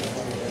do you think?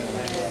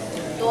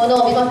 Don't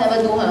know because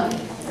never do,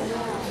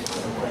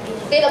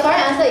 Okay, the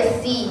correct answer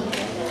is C.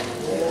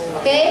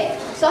 Okay,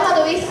 so how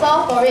do we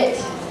solve for it?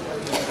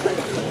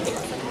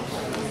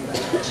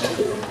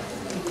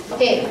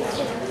 Okay,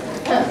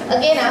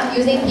 again,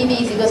 using PV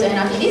is equals to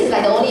nRT. This is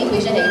like the only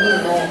equation that you need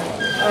to know.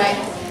 Alright?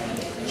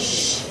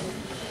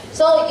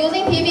 So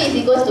using PV is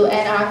equals to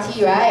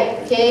nRT, right?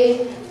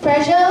 Okay,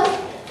 pressure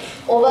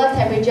over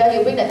temperature,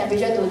 you bring the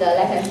temperature to the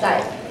left hand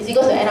side, is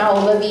equals to nR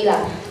over V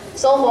lah.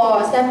 So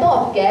for a sample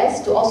of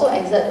gas to also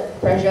exert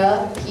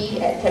pressure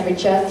P at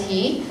temperature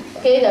T,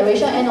 okay, the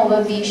ratio N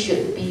over V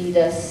should be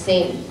the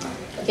same.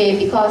 Okay,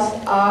 because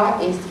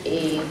R is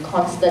a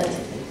constant.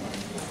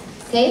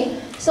 Okay,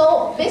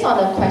 so based on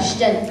the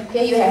question,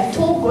 okay, you have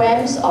 2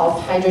 grams of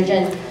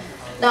hydrogen.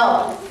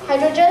 Now,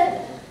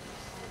 hydrogen,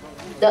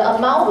 the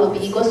amount will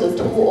be equals to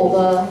 2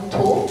 over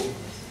 2,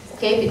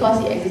 okay,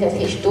 because it exists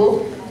as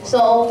H2.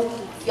 So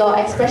your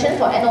expression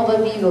for N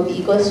over V will be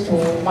equals to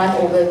 1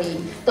 over V.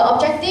 The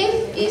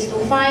objective is to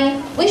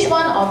find which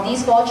one of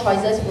these 4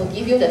 choices will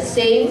give you the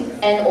same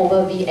N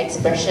over V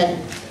expression.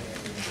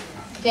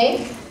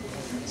 Okay?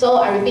 So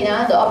I repeat,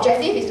 the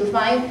objective is to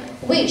find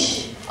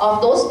which of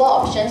those 4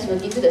 options will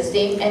give you the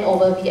same N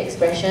over V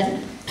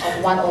expression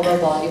of 1 over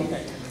volume.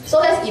 So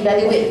let's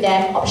evaluate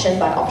them option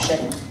by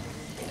option.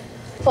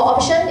 For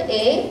option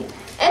A,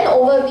 N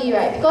over V,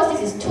 right, because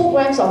this is 2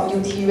 grams of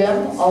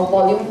deuterium of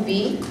volume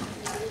V,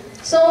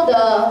 so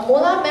the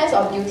molar mass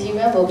of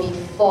deuterium will be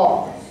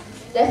 4.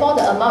 Therefore,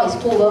 the amount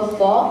is 2 over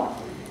 4,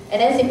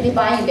 and then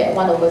simplifying, you get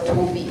 1 over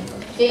 2V.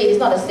 Okay, it is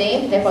not the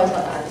same, therefore it's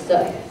not the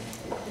answer.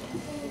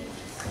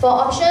 For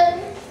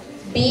option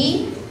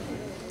B,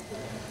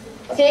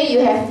 okay, you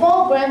have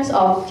 4 grams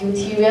of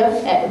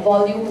deuterium at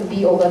volume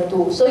V over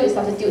 2, so you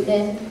substitute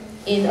them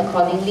in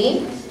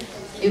accordingly.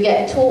 You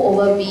get 2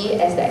 over V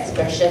as the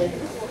expression.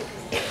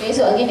 Okay,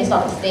 so again, it's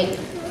not the same.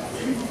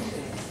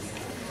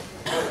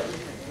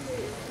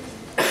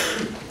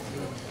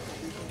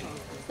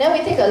 Then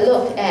we take a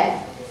look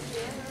at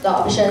the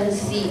option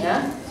C.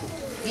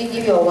 We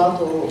give you a while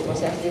to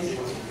process this.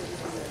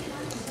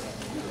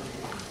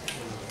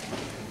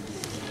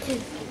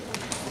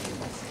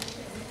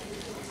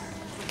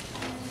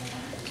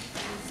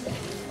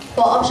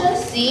 For option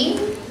C,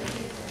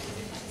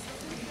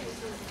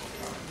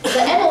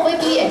 the N over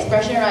V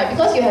expression, right,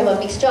 because you have a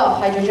mixture of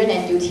hydrogen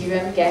and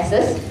deuterium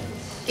gases,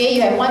 okay,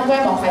 you have 1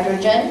 gram of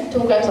hydrogen, 2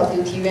 grams of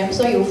deuterium,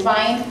 so you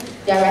find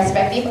their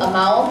respective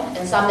amount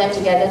and sum them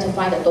together to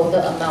find the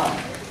total amount.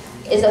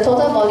 It's the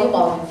total volume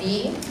of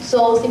V,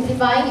 so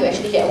simplifying, you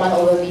actually get 1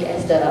 over V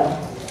as the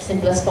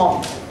simplest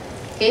form.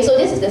 Okay, so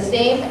this is the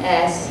same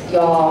as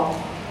the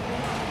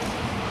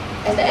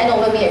N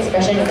over V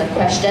expression in the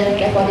question,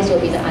 therefore this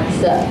will be the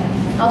answer.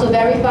 Now to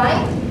verify,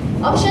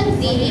 option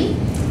D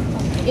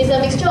is a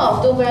mixture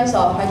of 2 grams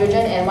of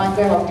hydrogen and 1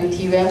 gram of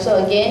deuterium.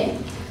 So again,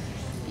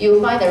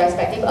 you find the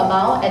respective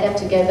amount, add them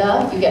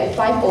together, you get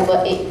 5 over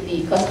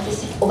 8V, because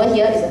this over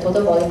here is a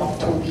total volume of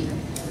 2V.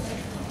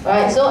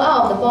 Alright, so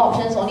out of the 4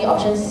 options, only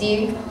option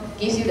C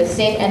gives you the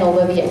same N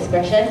over V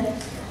expression.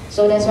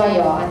 So that's why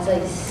your answer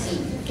is C.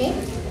 Okay?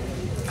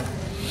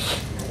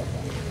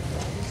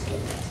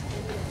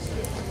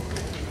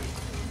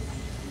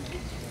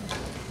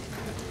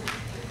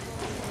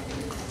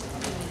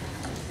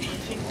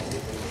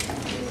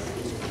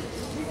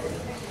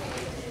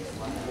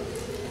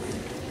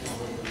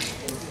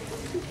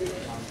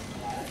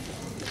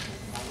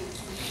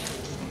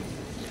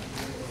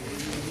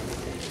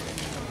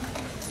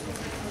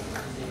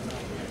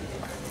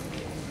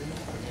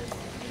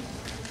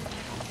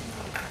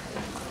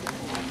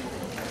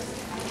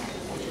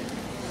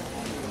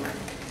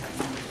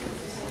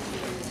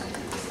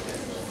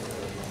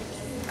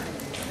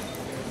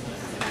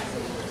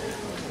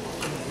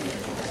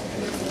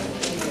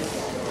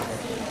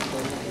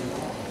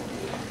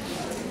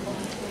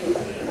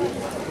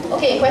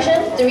 Okay,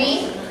 question 3.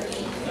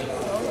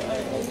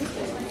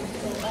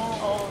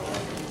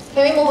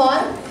 Can we move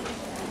on?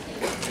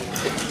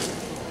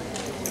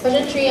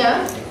 Question 3,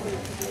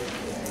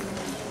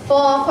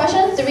 For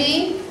question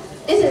 3,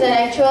 this is an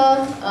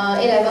actual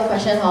A-level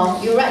question.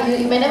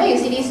 Whenever you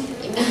see this,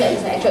 it means that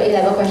it's an actual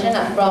A-level question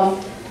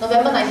from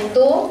November 92,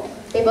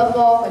 paper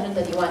 4, question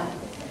 31.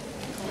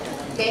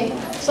 Okay,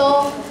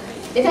 so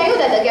they tell you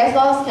that the gas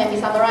laws can be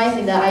summarized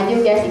in the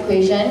ideal gas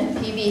equation,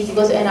 PV is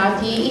equal to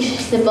nRT. Each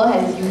symbol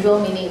has its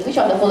usual meaning. Which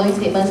of the following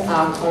statements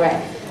are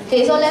correct?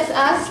 Okay, so let's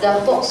ask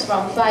the folks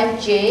from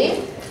 5J.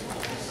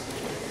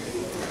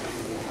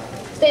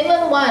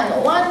 Statement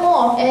 1. One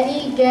mole of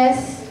any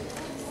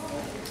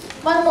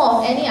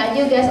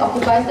ideal gas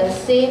occupies the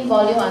same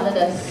volume under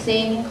the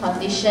same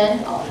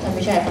condition of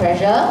temperature and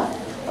pressure.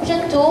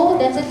 Option 2.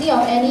 Density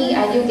of any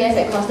ideal gas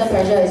at constant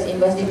pressure is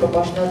inversely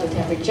proportional to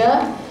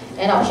temperature.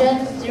 And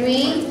option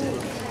 3.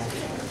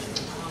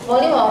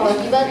 Volume of a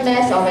given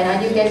mass of an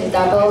ideal gas is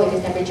double if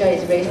its temperature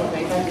is raised from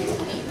 25 to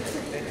 50.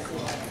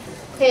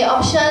 Okay,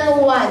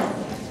 option 1.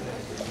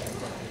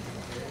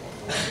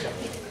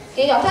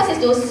 Okay, your task is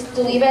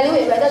to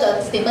evaluate whether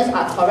the statements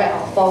are correct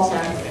or false.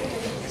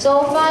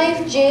 So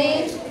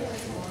 5J,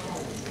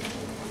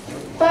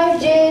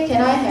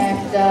 can I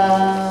have the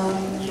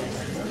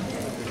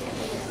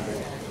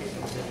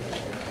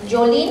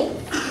Jolene?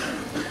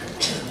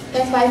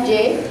 That's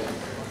 5J.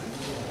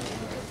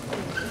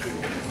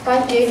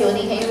 5J,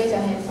 Jolene, can you raise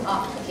your hands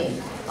up? Okay.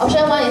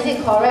 Option 1, is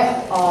it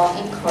correct or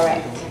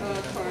incorrect?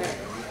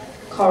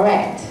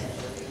 Correct.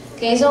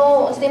 Okay,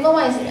 so statement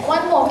 1 is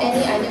one mole of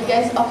any ideal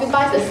gas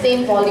occupies the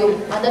same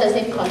volume under the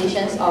same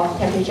conditions of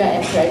temperature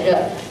and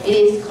pressure. It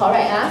is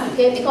correct,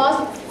 okay,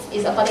 because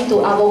it's according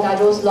to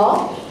Avogadro's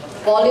law,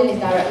 volume is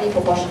directly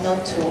proportional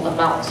to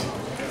amount.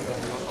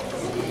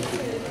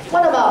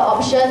 What about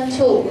option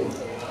 2?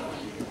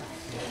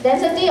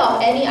 Density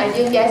of any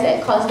ideal gas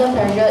at constant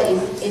pressure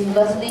is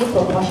inversely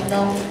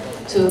proportional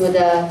to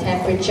the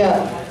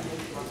temperature.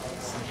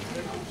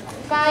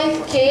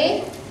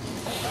 5K,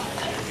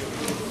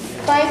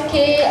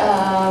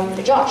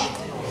 George.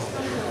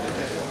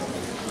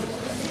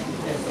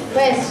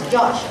 Where is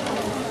George?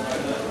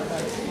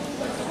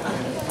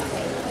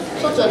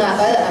 So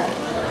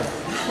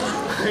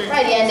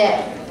right at the end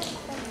there.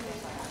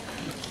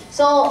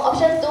 So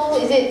option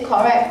 2, is it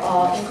correct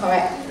or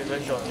incorrect?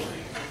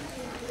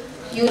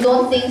 You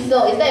don't think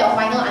so? Is that your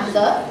final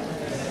answer?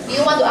 Do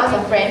you want to ask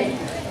a friend?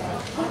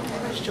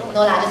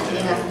 No lah, just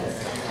kidding.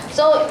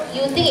 So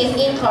you think it's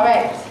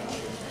incorrect?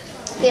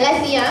 Okay,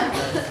 let's see.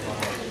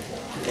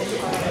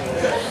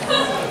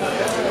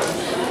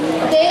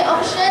 Okay,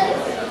 option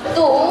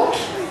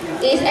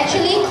 2 is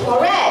actually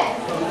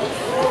correct.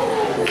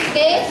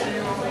 Okay?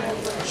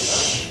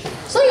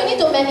 So you need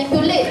to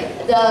manipulate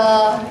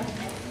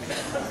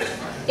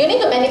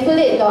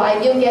your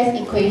ideal gas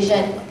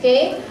equation.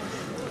 Okay?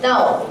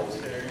 Now,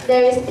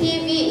 there is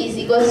PV is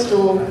equals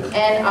to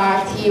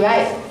nRT,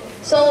 right?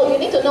 So you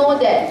need to know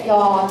that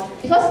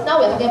because now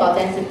we're talking about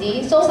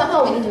density, so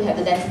somehow we need to have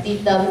the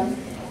density term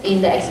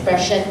in the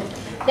expression.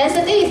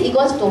 Density is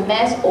equals to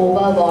mass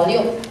over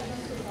volume.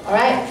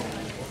 Alright?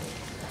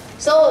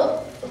 So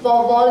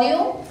for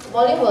volume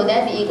will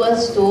then be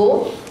equals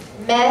to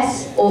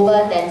mass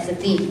over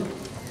density.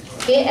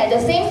 Okay, at the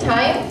same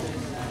time,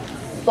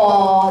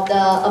 for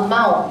the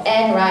amount,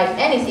 N, right?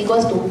 N is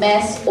equals to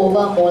mass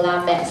over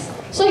molar mass.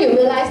 So you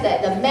realize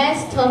that the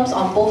mass terms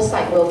on both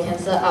sides will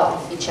cancel out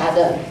each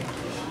other.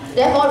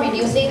 Therefore,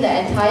 reducing the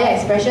entire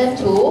expression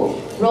to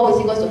rho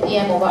is equals to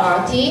Pm over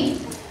RT.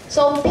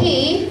 So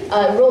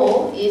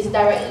rho is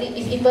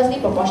inversely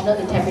proportional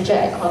to temperature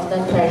at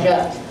constant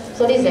pressure.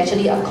 So this is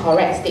actually a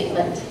correct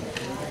statement.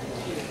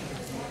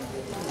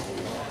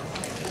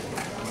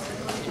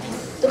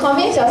 To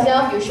convince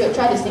yourself, you should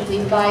try to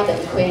simplify the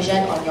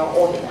equation on your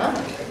own.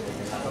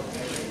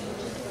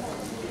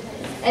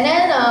 And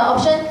then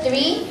option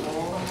 3.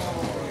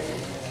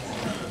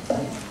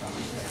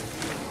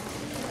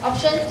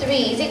 Option 3,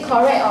 is it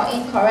correct or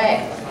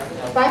incorrect?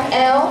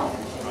 5L.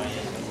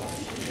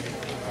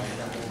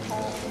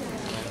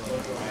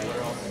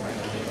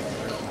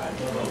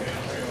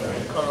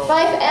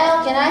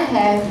 5L, can I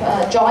have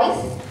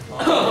Joyce?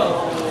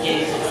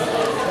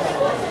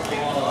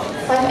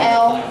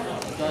 5L.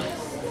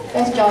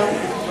 Where's Joyce?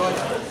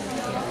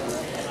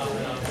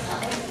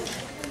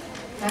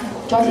 Huh?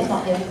 Joyce is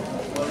not here.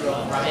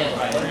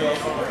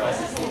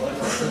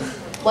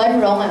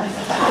 Wen Rong.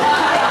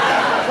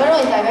 Wen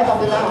Rong is like very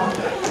popular.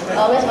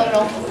 Where's Wen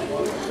Rong?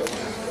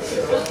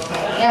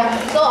 Yeah,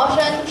 so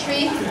option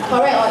 3,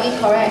 correct or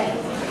incorrect?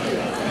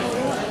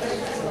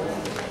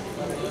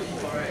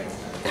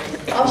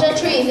 Option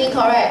 3 is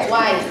incorrect.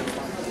 Why?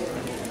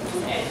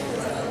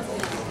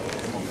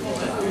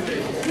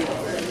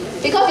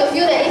 Because you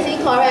feel that it's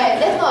incorrect.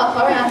 That's not a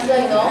correct answer,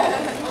 you know.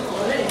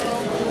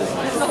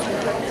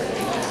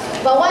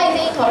 But why is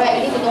it incorrect?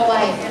 You need to know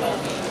why.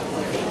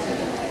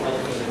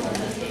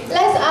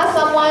 Let's ask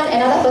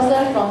another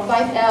person from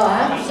 5L,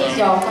 since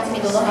your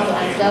classmate don't know how to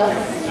answer.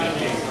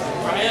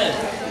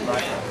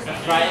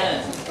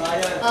 Brian.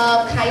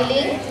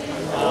 Kylin.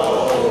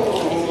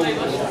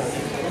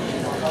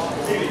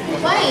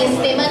 Why is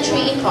statement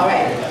 3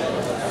 incorrect?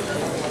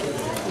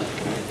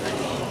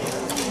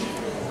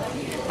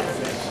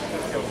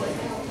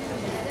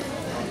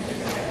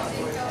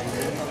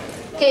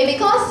 Okay,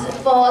 because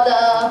for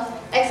the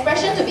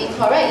expression to be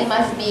correct, it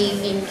must be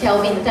in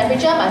Kelvin. The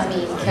temperature must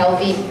be in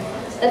Kelvin.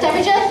 The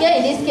temperature here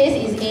in this case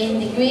is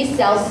in degrees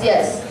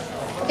Celsius.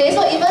 Okay,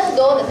 so even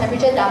though the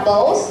temperature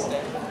doubles,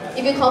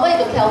 if you convert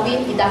it to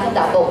Kelvin, it doesn't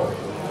double.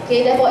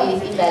 Okay, therefore it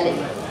is invalid.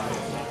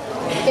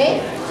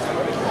 Okay?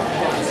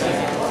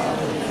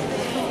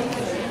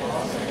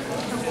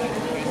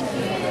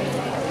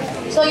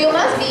 So you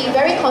must be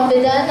very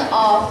confident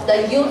of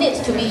the units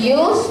to be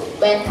used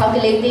when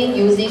calculating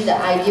using the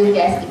ideal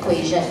gas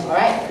equation,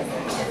 alright?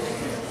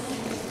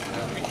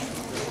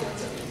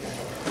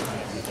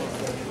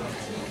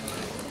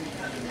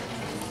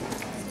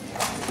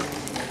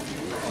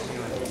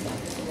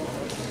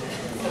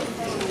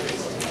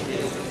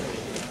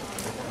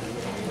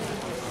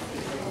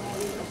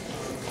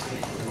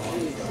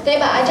 Okay,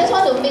 but I just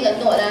want to make a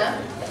note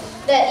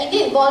that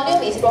indeed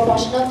volume is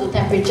proportional to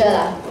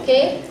temperature,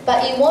 okay?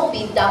 But it won't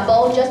be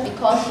double just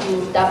because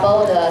you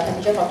double the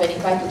temperature from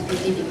 25 to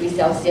 50 degrees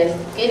Celsius.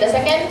 Okay, the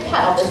second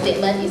part of the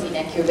statement is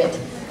inaccurate.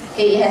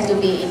 Okay, it has to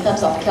be in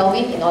terms of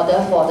Kelvin in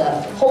order for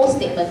the whole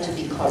statement to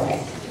be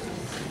correct.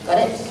 Got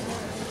it?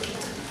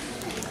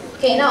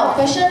 Okay, now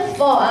question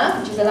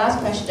 4, which is the last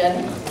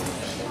question.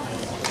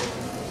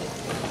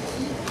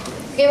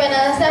 Okay, when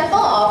a sample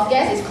of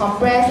gas is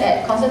compressed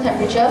at constant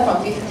temperature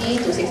from 50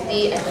 to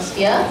 60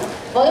 atmosphere,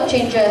 volume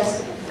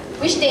changes.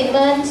 Which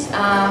statements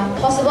are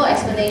possible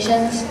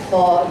explanations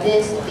for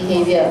this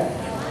behavior?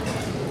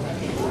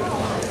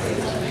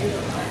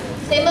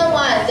 Statement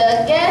 1,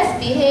 the gas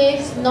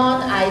behaves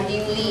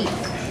non-ideally.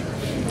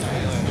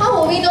 How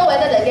will we know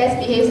whether the gas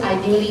behaves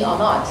ideally or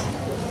not?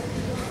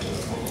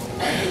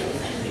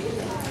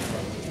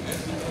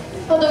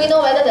 How do we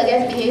know whether the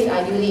gas behaves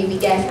ideally? We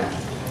guess.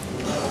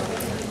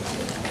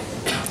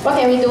 What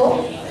can we do?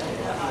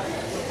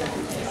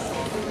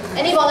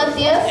 Any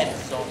volunteers?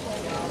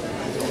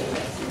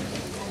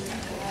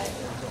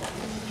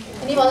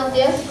 Any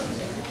volunteers?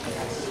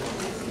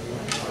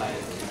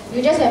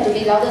 You just have to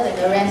be louder than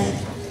the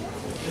rest.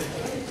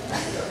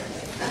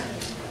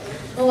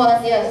 No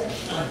volunteers?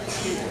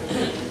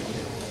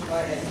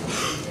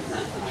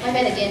 My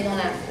bad again, no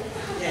lah.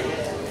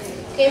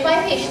 Okay,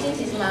 5H, since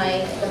it's the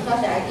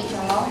class that I teach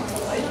along.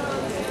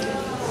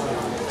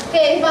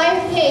 Okay,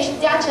 5H,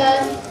 Jia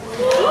Chen.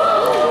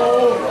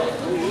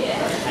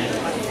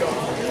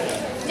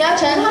 Jia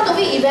Chen, how do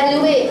we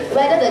evaluate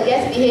whether the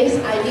gas behaves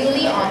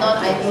ideally or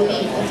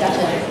non-ideally? Jia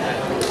Chen.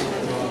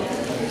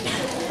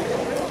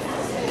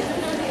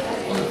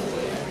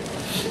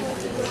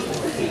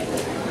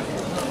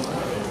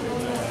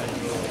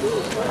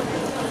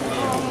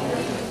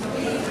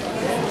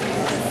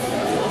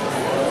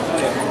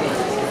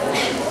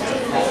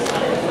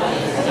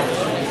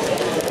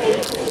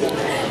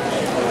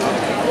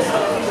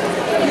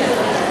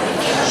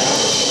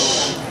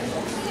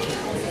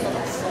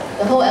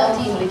 The whole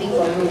LT is waiting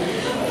for you.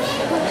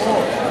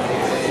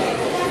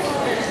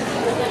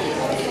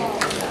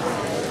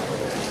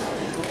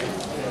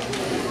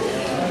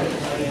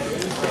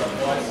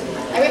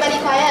 Everybody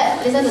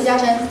quiet. Listen to Jia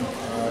Chen.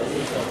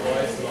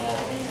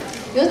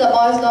 Use the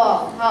Boyle's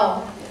law.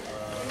 How?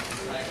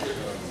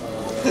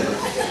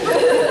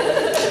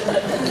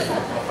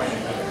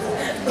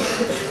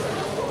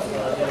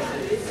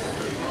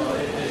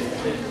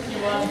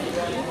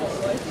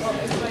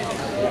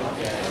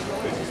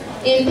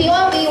 If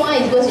P1 V1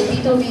 is equal to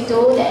P2 V2,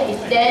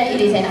 then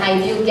it is an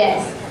ideal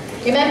gas.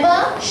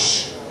 Remember,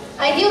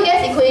 ideal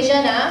gas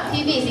equation,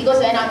 PV is equal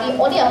to nRT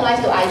only applies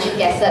to ideal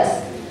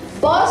gases.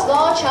 Boyle's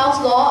law,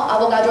 Charles' law,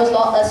 Avogadro's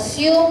law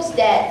assumes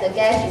that the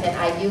gas is an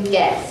ideal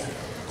gas.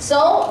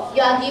 So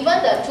you are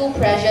given the two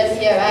pressures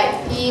here, right?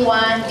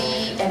 P1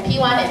 and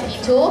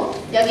P2.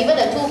 You are given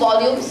the two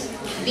volumes,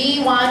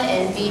 V1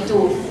 and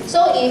V2.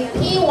 So if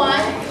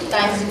P1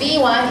 times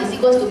V1 is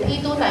equal to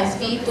P2 times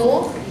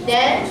V2,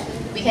 then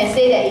we can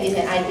say that it is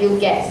an ideal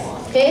gas.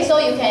 Okay, so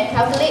you can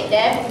calculate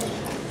them.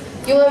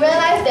 You will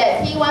realize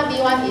that P1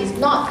 V1 is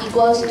not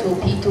equals to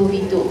P2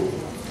 V2.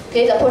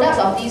 Okay, the products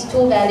of these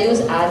two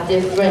values are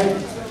different.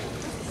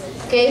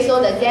 Okay, so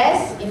the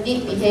gas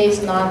indeed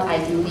behaves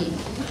non-ideally.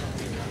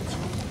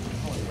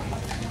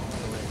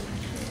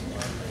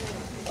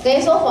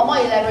 Okay, so for more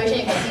elaboration,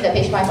 you can see the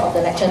page 5 of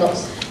the lecture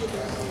notes.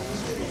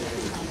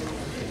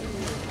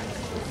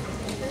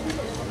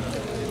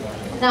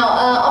 Now,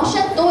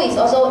 option 2 is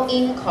also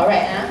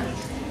incorrect.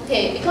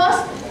 Okay,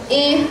 because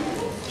if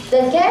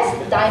the gas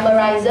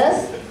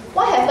dimerizes,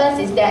 what happens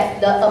is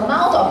that the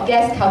amount of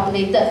gas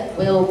calculated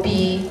will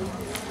be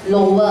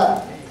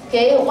lower.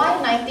 Okay, why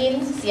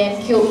 19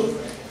 cm3?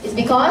 It's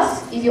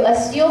because if you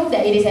assume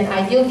that it is an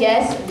ideal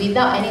gas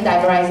without any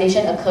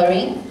dimerization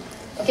occurring,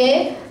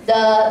 okay,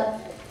 the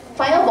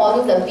final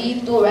volume, the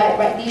V2,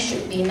 rightly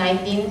should be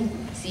 19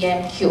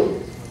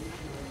 cm3.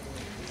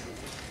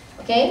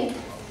 Okay?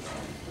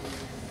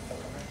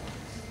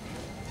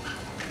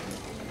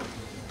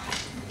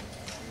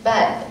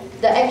 but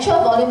the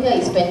actual volume here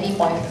is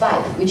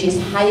 20.5, which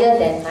is higher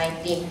than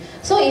 19.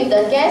 So if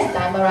the gas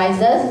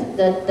dimerizes,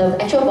 the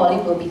actual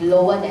volume will be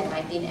lower than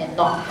 19 and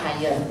not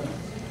higher.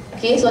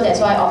 Okay, so that's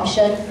why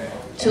option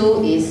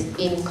 2 is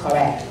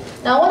incorrect.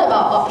 Now what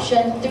about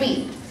option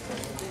 3?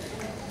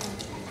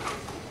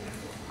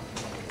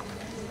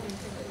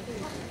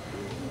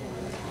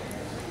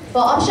 For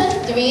option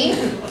 3,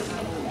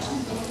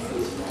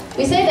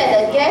 we say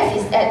that the gas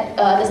is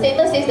the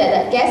statement says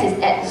that the gas is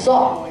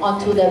adsorbed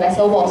onto the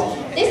vessel walls.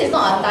 This is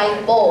not a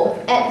typo.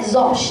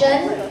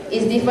 Adsorption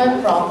is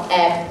different from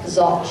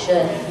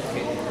absorption.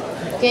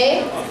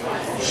 Okay?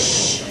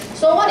 Shh.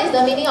 So what is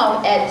the meaning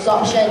of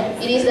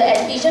adsorption? It is the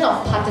adhesion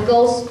of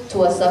particles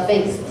to a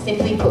surface,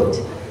 simply put.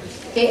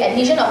 Okay,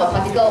 adhesion of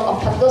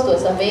particles to a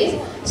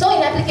surface. So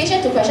in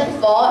application to question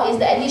 4 is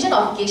the adhesion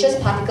of gaseous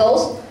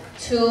particles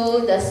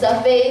to the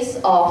surface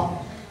of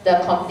the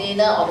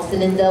container or the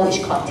cylinder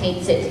which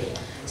contains it.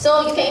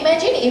 So you can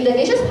imagine if the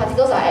gaseous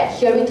particles are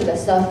adhering to the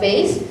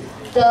surface,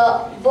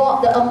 the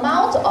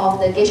amount of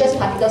the gaseous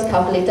particles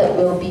calculated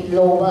will be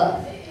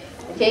lower.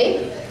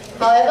 Okay?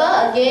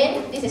 However,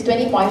 again, this is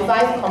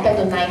 20.5 compared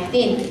to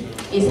 19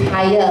 is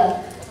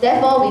higher.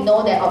 Therefore, we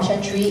know that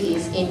option 3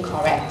 is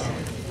incorrect.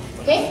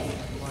 Okay?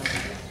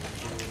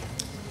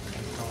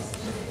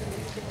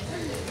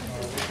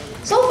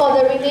 So for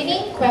the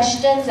remaining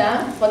questions,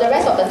 for the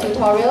rest of the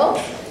tutorial,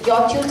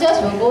 your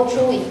tutors will go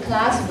through in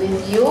class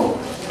with you.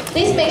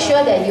 Please make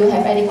sure that you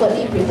have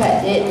adequately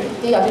prepared it.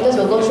 Okay, your tutors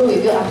will go through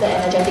with you after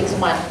Energetics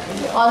 1.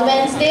 On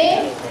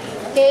Wednesday,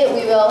 okay,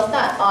 we will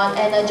start on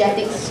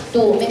Energetics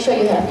 2. Make sure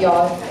you have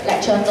your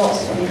lecture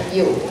notes with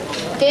you.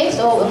 Okay,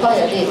 so we'll call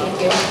it a day.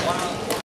 Thank you.